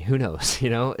constantly. Who knows?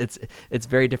 It's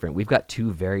very different. We've got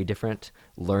two very different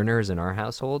learners in our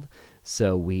household,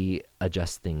 so we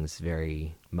adjust things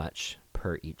very much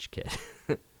per each kid.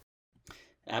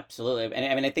 Absolutely.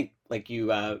 And I think like you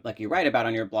write about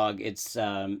on your blog, it's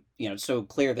so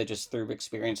clear that just through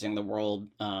experiencing the world,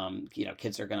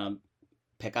 kids are going to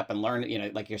pick up and learn,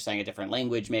 like you're saying, a different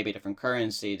language, maybe a different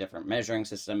currency, different measuring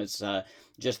system. It's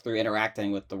just through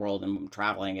interacting with the world and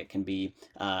traveling, it can be,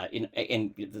 and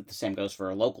the same goes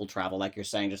for local travel, like you're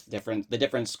saying, just the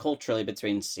difference culturally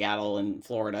between Seattle and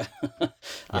Florida.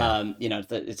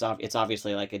 It's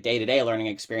obviously like a day-to-day learning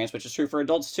experience, which is true for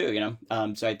adults too,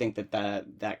 so I think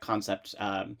that concept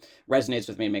resonates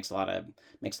with me and makes a lot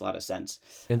of sense.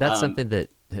 And that's something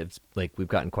that we've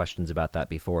gotten questions about that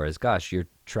before, is, gosh, you're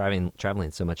traveling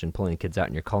so much and pulling kids out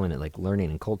and you're calling it like learning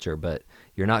and culture, but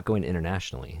you're not going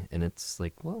internationally. And it's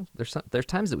like, well, there's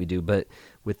times that we do, but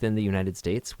within the United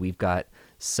States, we've got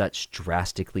such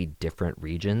drastically different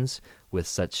regions with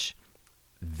such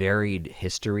varied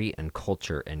history and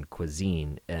culture and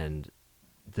cuisine, and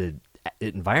the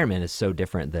environment is so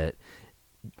different that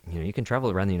you can travel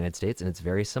around the United States and it's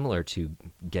very similar to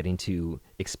getting to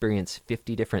experience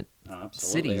 50 different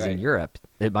cities in Europe.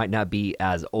 It might not be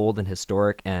as old and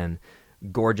historic and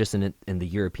gorgeous in the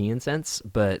European sense,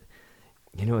 but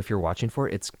if you're watching for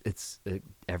it, it's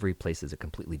every place is a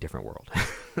completely different world.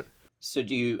 So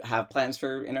do you have plans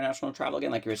for international travel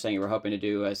again? Like you were saying, you were hoping to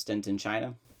do a stint in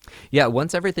China? Yeah,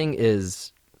 once everything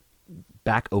is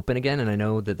back open again, and I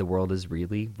know that the world is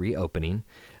really reopening,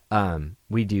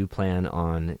 we do plan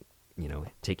on,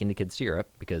 taking the kids to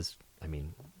Europe, because,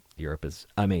 Europe is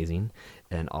amazing,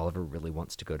 and Oliver really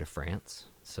wants to go to France.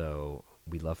 So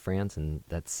we love France, and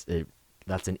that's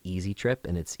an easy trip,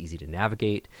 and it's easy to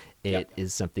navigate. It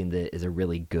is something that is a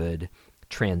really good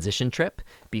transition trip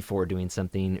before doing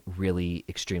something really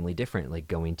extremely different, like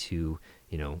going to,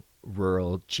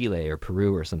 rural Chile or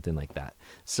Peru or something like that.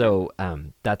 So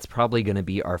that's probably going to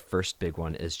be our first big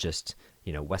one, is just,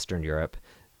 Western Europe,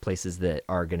 places that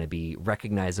are going to be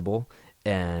recognizable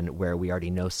and where we already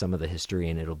know some of the history,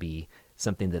 and it'll be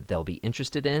something that they'll be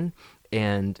interested in,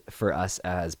 and for us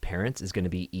as parents is going to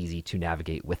be easy to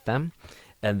navigate with them.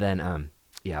 And then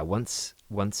once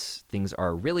things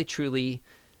are really truly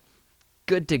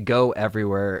good to go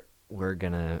everywhere, we're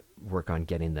going to work on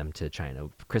getting them to China.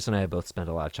 Chris and I have both spent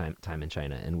a lot of time in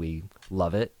China, and we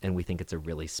love it, and we think it's a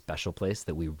really special place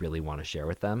that we really want to share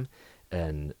with them.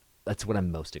 And that's what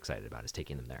I'm most excited about, is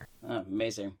taking them there. Oh,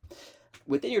 amazing.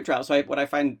 Within your travel, what I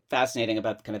find fascinating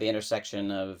about kind of the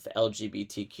intersection of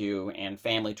LGBTQ and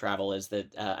family travel is that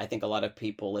I think a lot of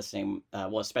people listening,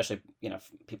 especially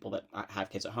people that have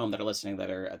kids at home that are listening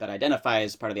that identify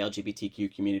as part of the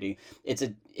LGBTQ community,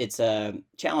 it's a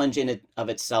challenge in it of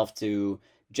itself to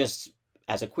just,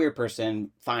 as a queer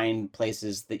person, find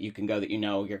places that you can go that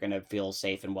you're going to feel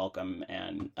safe and welcome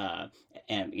and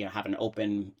have an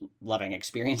open, loving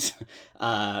experience.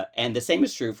 And the same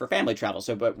is true for family travel.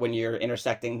 So, but when you're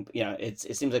intersecting, it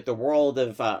seems like the world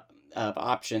of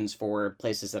options for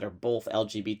places that are both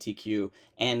LGBTQ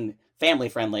and family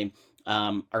friendly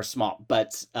are small.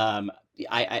 But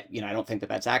I don't think that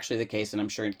that's actually the case, and I'm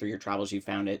sure through your travels you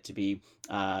found it to be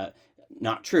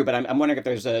not true. But I'm wondering if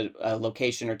there's a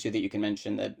location or two that you can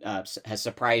mention that has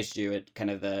surprised you at kind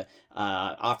of the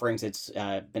offerings it's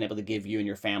been able to give you and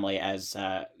your family as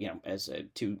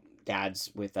two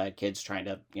dads with kids trying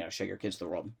to show your kids the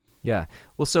world. Yeah.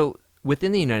 Well, so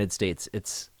within the United States,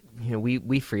 it's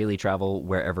we freely travel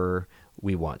wherever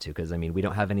we want to, because we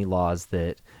don't have any laws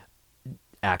that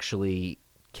actually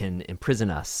can imprison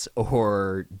us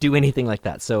or do anything like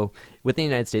that. So within the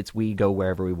United States, we go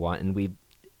wherever we want, and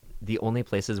the only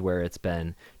places where it's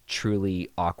been truly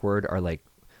awkward are like,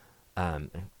 I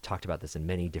talked about this in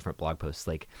many different blog posts,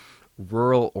 like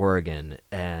rural Oregon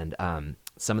and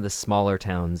some of the smaller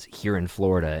towns here in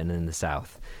Florida and in the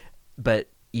South. But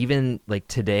even like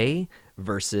today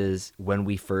versus when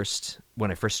I first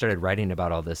started writing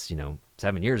about all this,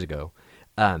 7 years ago,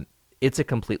 it's a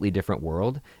completely different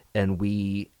world. And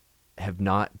we have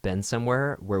not been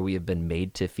somewhere where we have been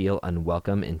made to feel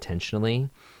unwelcome intentionally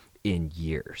in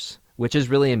years, which is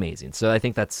really amazing. So I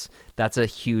think that's a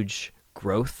huge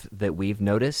growth that we've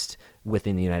noticed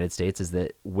within the United States, is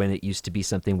that when it used to be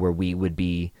something where we would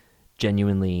be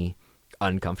genuinely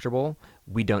uncomfortable,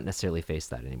 we don't necessarily face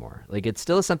that anymore. Like, it's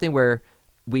still something where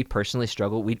we personally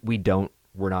struggle.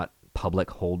 We're not public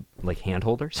hand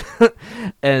holders.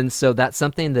 And so that's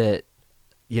something that,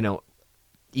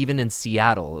 even in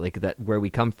Seattle, like that, where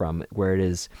we come from, where it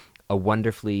is a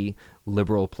wonderfully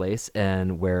liberal place,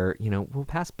 and where, we'll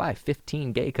pass by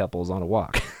 15 gay couples on a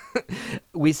walk.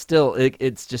 We still,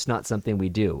 it's just not something we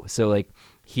do. So like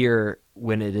here,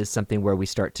 when it is something where we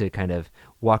start to kind of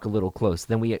walk a little close,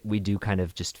 then we do kind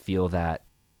of just feel that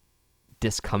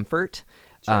discomfort.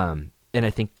 Sure. And I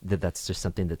think that that's just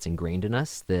something that's ingrained in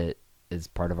us, that is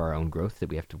part of our own growth that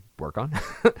we have to work on.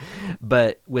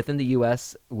 But within the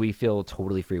US, we feel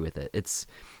totally free with it. It's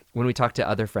when we talk to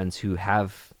other friends who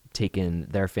have taken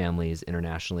their families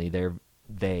internationally,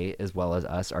 they as well as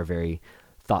us are very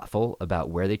thoughtful about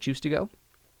where they choose to go.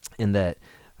 And that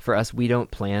for us, we don't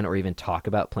plan or even talk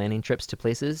about planning trips to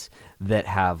places that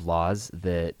have laws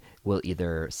that will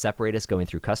either separate us going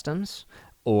through customs,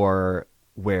 or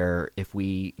where if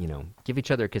we, give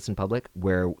each other a kiss in public,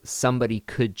 where somebody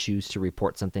could choose to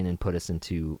report something and put us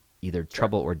into either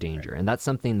trouble or danger. And that's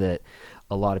something that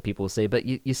a lot of people say, but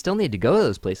you still need to go to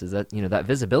those places. That, that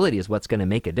visibility is what's going to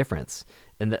make a difference.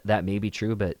 And that may be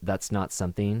true, but that's not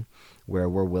something where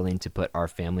we're willing to put our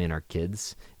family and our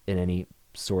kids in any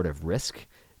sort of risk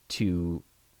to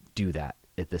do that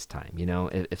at this time.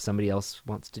 If somebody else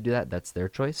wants to do that, that's their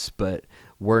choice, but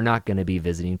we're not going to be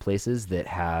visiting places that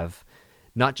have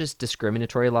not just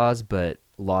discriminatory laws, but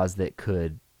laws that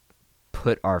could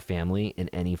put our family in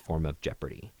any form of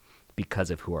jeopardy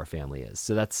because of who our family is.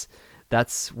 So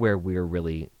that's where we're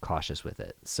really cautious with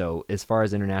it. So as far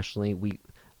as internationally,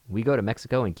 we go to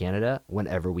Mexico and Canada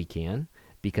whenever we can,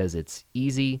 because it's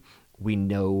easy. We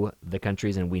know the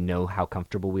countries, and we know how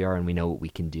comfortable we are, and we know what we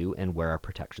can do and where our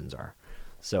protections are.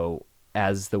 So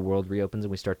as the world reopens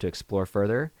and we start to explore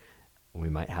further, we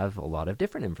might have a lot of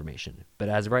different information. But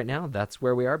as of right now, that's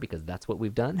where we are, because that's what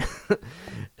we've done.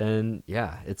 And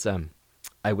yeah, it's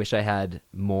I wish I had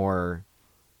more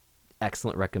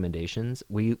excellent recommendations.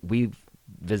 We've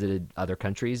visited other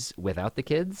countries without the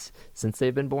kids since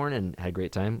they've been born and had a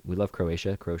great time. We love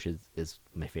Croatia. Croatia is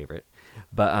my favorite.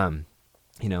 But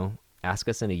ask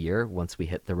us in a year once we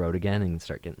hit the road again and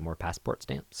start getting more passport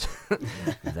stamps.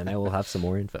 Then I will have some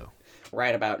more info.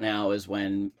 Right about now is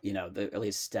when, at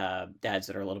least dads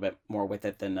that are a little bit more with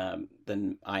it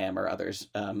than I am, or others,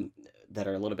 that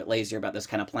are a little bit lazier about this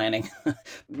kind of planning,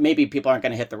 maybe people aren't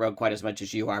going to hit the road quite as much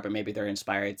as you are, but maybe they're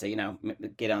inspired to,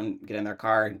 get in their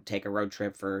car and take a road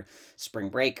trip for spring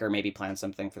break, or maybe plan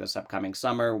something for this upcoming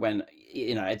summer when,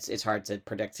 it's hard to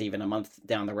predict even a month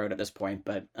down the road at this point.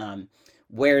 But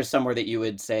where's somewhere that you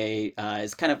would say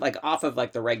is kind of like off of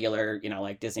like the regular,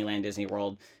 like Disneyland, Disney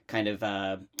World kind of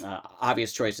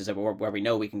obvious choices of where we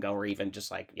know we can go, or even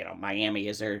just like, Miami?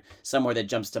 Is there somewhere that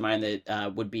jumps to mind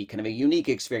that would be kind of a unique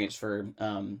experience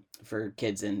for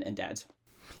kids and dads?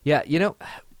 Yeah,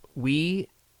 we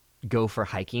go for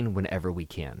hiking whenever we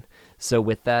can. So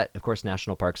with that, of course,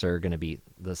 national parks are going to be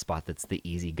the spot that's the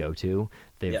easy go-to.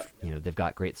 They've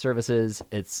got great services.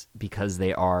 It's because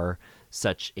they are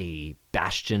such a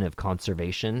bastion of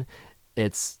conservation.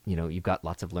 It's, you've got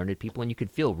lots of learned people and you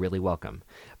could feel really welcome.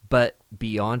 But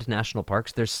beyond national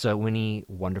parks, there's so many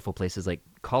wonderful places. Like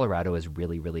Colorado is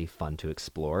really, really fun to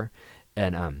explore.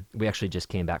 And we actually just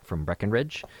came back from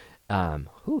Breckenridge.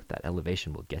 That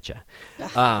elevation will get you.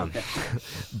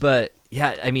 But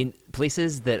yeah, I mean,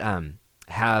 places that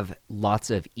have lots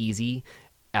of easy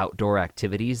outdoor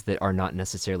activities that are not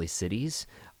necessarily cities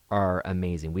are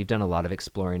amazing. We've done a lot of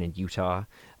exploring in Utah,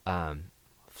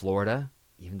 Florida,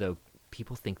 even though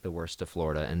people think the worst of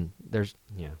Florida, and there's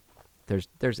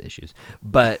issues.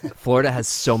 But Florida has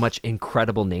so much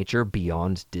incredible nature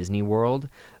beyond Disney World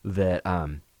that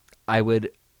I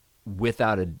would,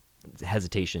 without a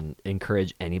hesitation,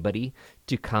 encourage anybody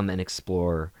to come and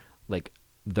explore like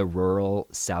the rural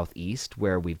Southeast,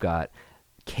 where we've got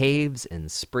caves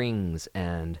and springs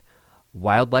and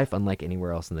wildlife unlike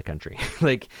anywhere else in the country.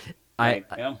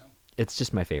 It's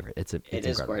just my favorite. It's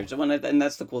gorgeous. And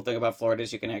that's the cool thing about Florida,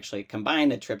 is you can actually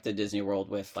combine a trip to Disney World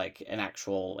with like an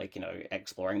actual, like,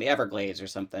 exploring the Everglades or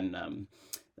something.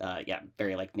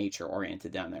 Very like nature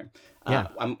oriented down there.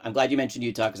 I'm glad you mentioned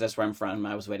Utah, because that's where I'm from.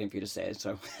 I was waiting for you to say it.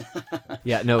 So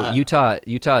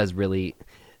Utah is really,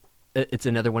 it's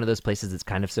another one of those places that's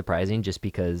kind of surprising, just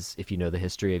because if you know the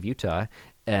history of Utah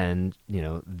and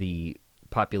the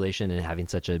population and having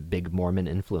such a big Mormon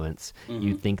influence,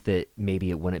 you'd think that maybe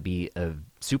it wouldn't be a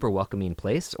super welcoming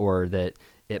place, or that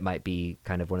it might be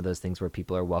kind of one of those things where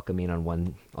people are welcoming on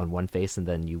one face and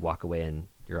then you walk away and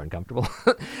you're uncomfortable.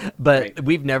 But right.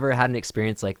 We've never had an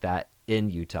experience like that in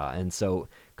Utah. And so,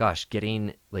 gosh,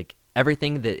 getting like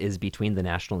everything that is between the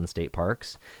national and state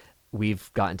parks,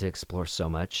 we've gotten to explore so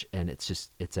much, and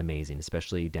it's amazing,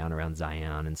 especially down around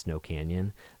Zion and Snow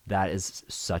Canyon. That is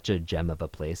such a gem of a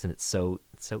place, and it's so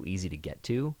easy to get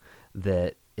to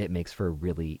that it makes for a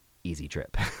really easy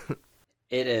trip.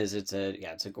 It is. It's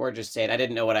a gorgeous state. I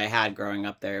didn't know what I had growing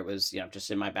up there. It was,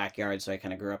 just in my backyard. So I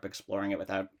kind of grew up exploring it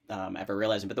without ever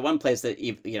realizing. But the one place that,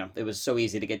 it was so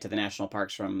easy to get to the national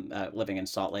parks from living in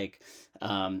Salt Lake.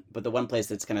 But the one place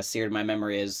that's kind of seared in my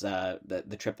memory is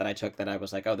the trip that I took that I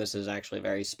was like, oh, this is actually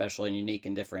very special and unique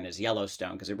and different, is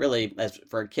Yellowstone. Because it really, as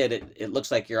for a kid, it looks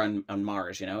like you're on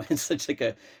Mars, It's such like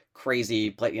a crazy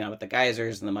place, with the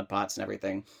geysers and the mud pots and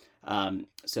everything.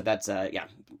 So that's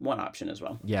one option as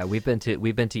well. Yeah, we've been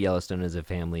to Yellowstone as a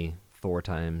family 4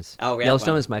 times. Oh, yeah,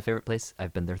 Yellowstone is my favorite place.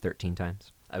 I've been there 13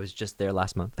 times. I was just there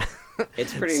last month.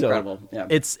 It's pretty incredible. Yeah,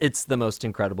 it's the most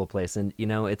incredible place, and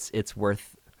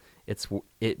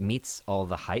it meets all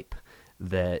the hype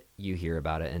that you hear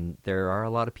about it, and there are a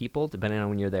lot of people depending on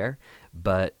when you're there,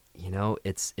 but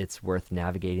it's worth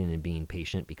navigating and being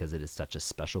patient, because it is such a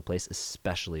special place,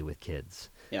 especially with kids.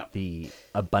 Yeah. The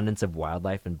abundance of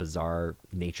wildlife and bizarre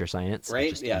nature science.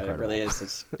 Right. Just yeah, incredible. It really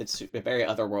is. It's very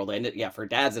otherworldly. And for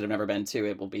dads that have never been to,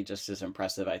 it will be just as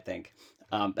impressive, I think.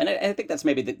 And I think that's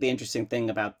maybe the interesting thing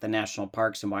about the national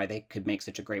parks and why they could make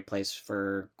such a great place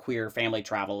for queer family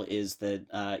travel is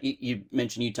that you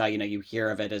mentioned Utah. You hear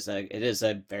of it it is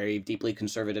a very deeply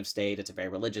conservative state. It's a very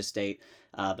religious state.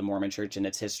 The Mormon Church and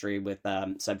its history with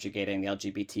subjugating the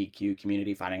LGBTQ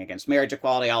community, fighting against marriage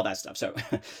equality, all that stuff. So,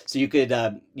 so you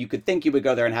could think you would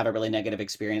go there and have a really negative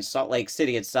experience. Salt Lake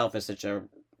City itself is such a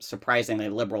surprisingly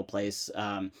liberal place.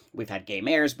 We've had gay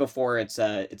mayors before. It's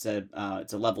a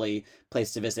lovely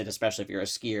place to visit, especially if you're a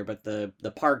skier. But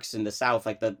the parks in the south,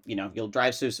 like you'll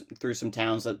drive through some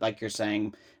towns that, like you're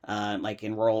saying, like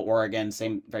in rural Oregon,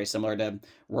 very similar to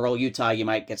rural Utah. You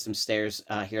might get some stairs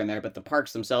here and there, but the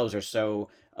parks themselves are so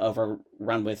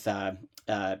overrun with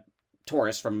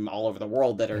tourists from all over the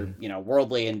world that are,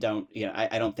 worldly and don't,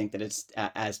 I don't think that it's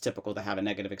as typical to have a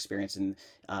negative experience in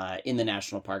the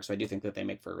national park. So I do think that they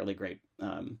make for a really great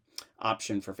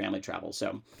option for family travel.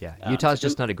 So yeah, Utah's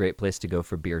just not a great place to go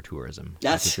for beer tourism.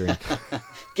 That's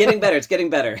getting better. It's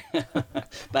getting better. But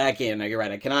I can't. No, you're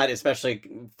right. I cannot, especially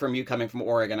from you coming from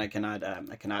Oregon. I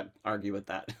cannot argue with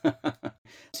that.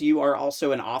 So you are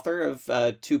also an author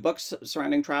of 2 books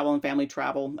surrounding travel and family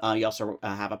travel. You also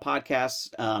have a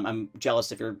podcast. I'm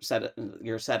jealous of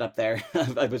your setup there.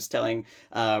 I was telling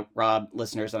Rob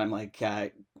listeners that I'm like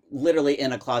literally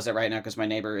in a closet right now because my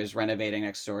neighbor is renovating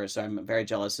next door. So I'm very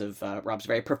jealous of Rob's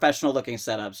very professional looking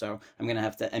setup. So I'm going to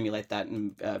have to emulate that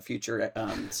in future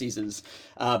seasons.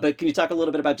 But can you talk a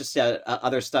little bit about just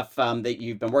other stuff that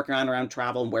you've been working on around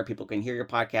travel and where people can hear your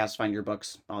podcast, find your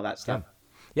books, all that stuff?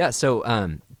 Yeah, so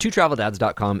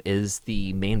twotraveldads.com is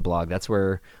the main blog. That's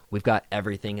where we've got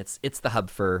everything. It's the hub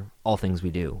for all things we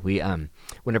do. We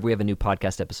whenever we have a new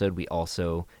podcast episode, we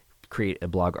also create a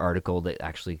blog article that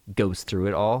actually goes through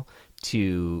it all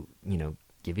to,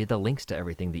 give you the links to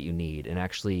everything that you need and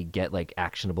actually get like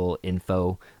actionable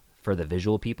info for the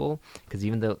visual people. Because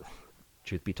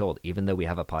truth be told, even though we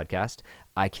have a podcast,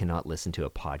 I cannot listen to a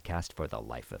podcast for the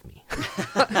life of me.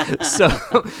 So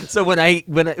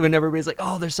when everybody's like,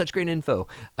 "Oh, there's such great info,"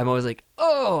 I'm always like,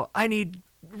 "Oh, I need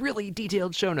really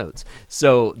detailed show notes."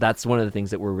 So that's one of the things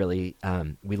that we're really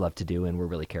we love to do, and we're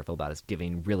really careful about, is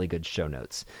giving really good show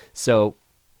notes. So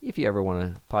if you ever want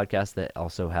a podcast that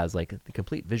also has like the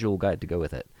complete visual guide to go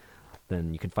with it,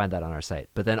 then you can find that on our site.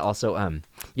 But then also,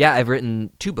 I've written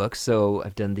 2 books. So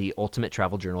I've done the Ultimate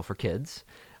Travel Journal for Kids,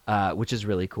 which is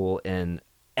really cool. And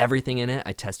everything in it,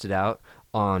 I tested out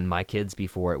on my kids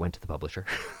before it went to the publisher.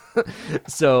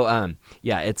 So,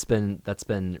 that's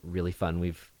been really fun.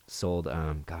 We've sold,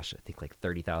 I think like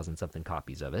 30,000 something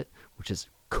copies of it, which is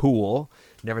cool.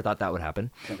 Never thought that would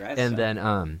happen. Congrats. And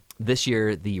then this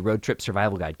year, the Road Trip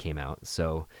Survival Guide came out.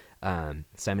 So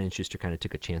Simon & Schuster kind of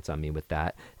took a chance on me with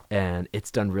that. And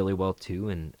it's done really well too.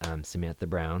 And Samantha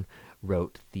Brown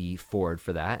wrote the foreword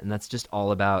for that. And that's just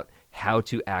all about how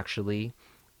to actually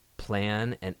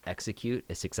plan and execute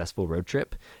a successful road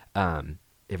trip.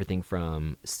 Everything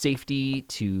from safety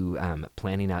to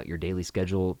planning out your daily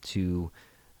schedule to,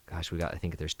 I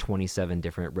think there's 27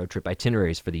 different road trip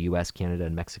itineraries for the U.S., Canada,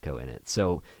 and Mexico in it.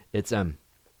 So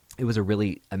it was a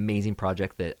really amazing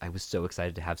project that I was so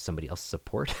excited to have somebody else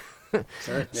support.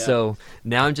 Sure, yeah. So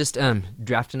now I'm just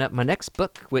drafting up my next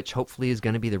book, which hopefully is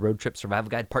going to be the Road Trip Survival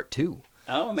Guide Part 2.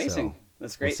 Oh, amazing. So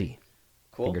that's great. We'll see.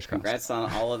 Cool. Fingers crossed. Congrats on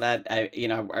all of that.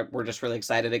 We're just really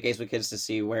excited at Gaze with Kids to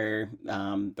see where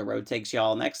the road takes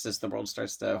y'all next as the world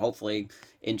starts to hopefully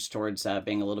inch towards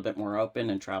being a little bit more open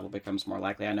and travel becomes more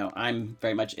likely. I know I'm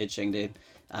very much itching to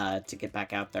get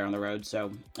back out there on the road.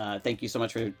 So thank you so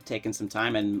much for taking some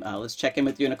time, and let's check in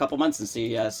with you in a couple months and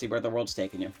see where the world's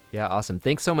taking you. Yeah, awesome.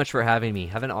 Thanks so much for having me.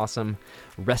 Have an awesome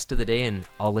rest of the day, and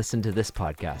I'll listen to this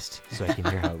podcast so I can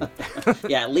hear how.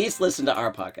 Yeah, at least listen to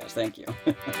our podcast. Thank you.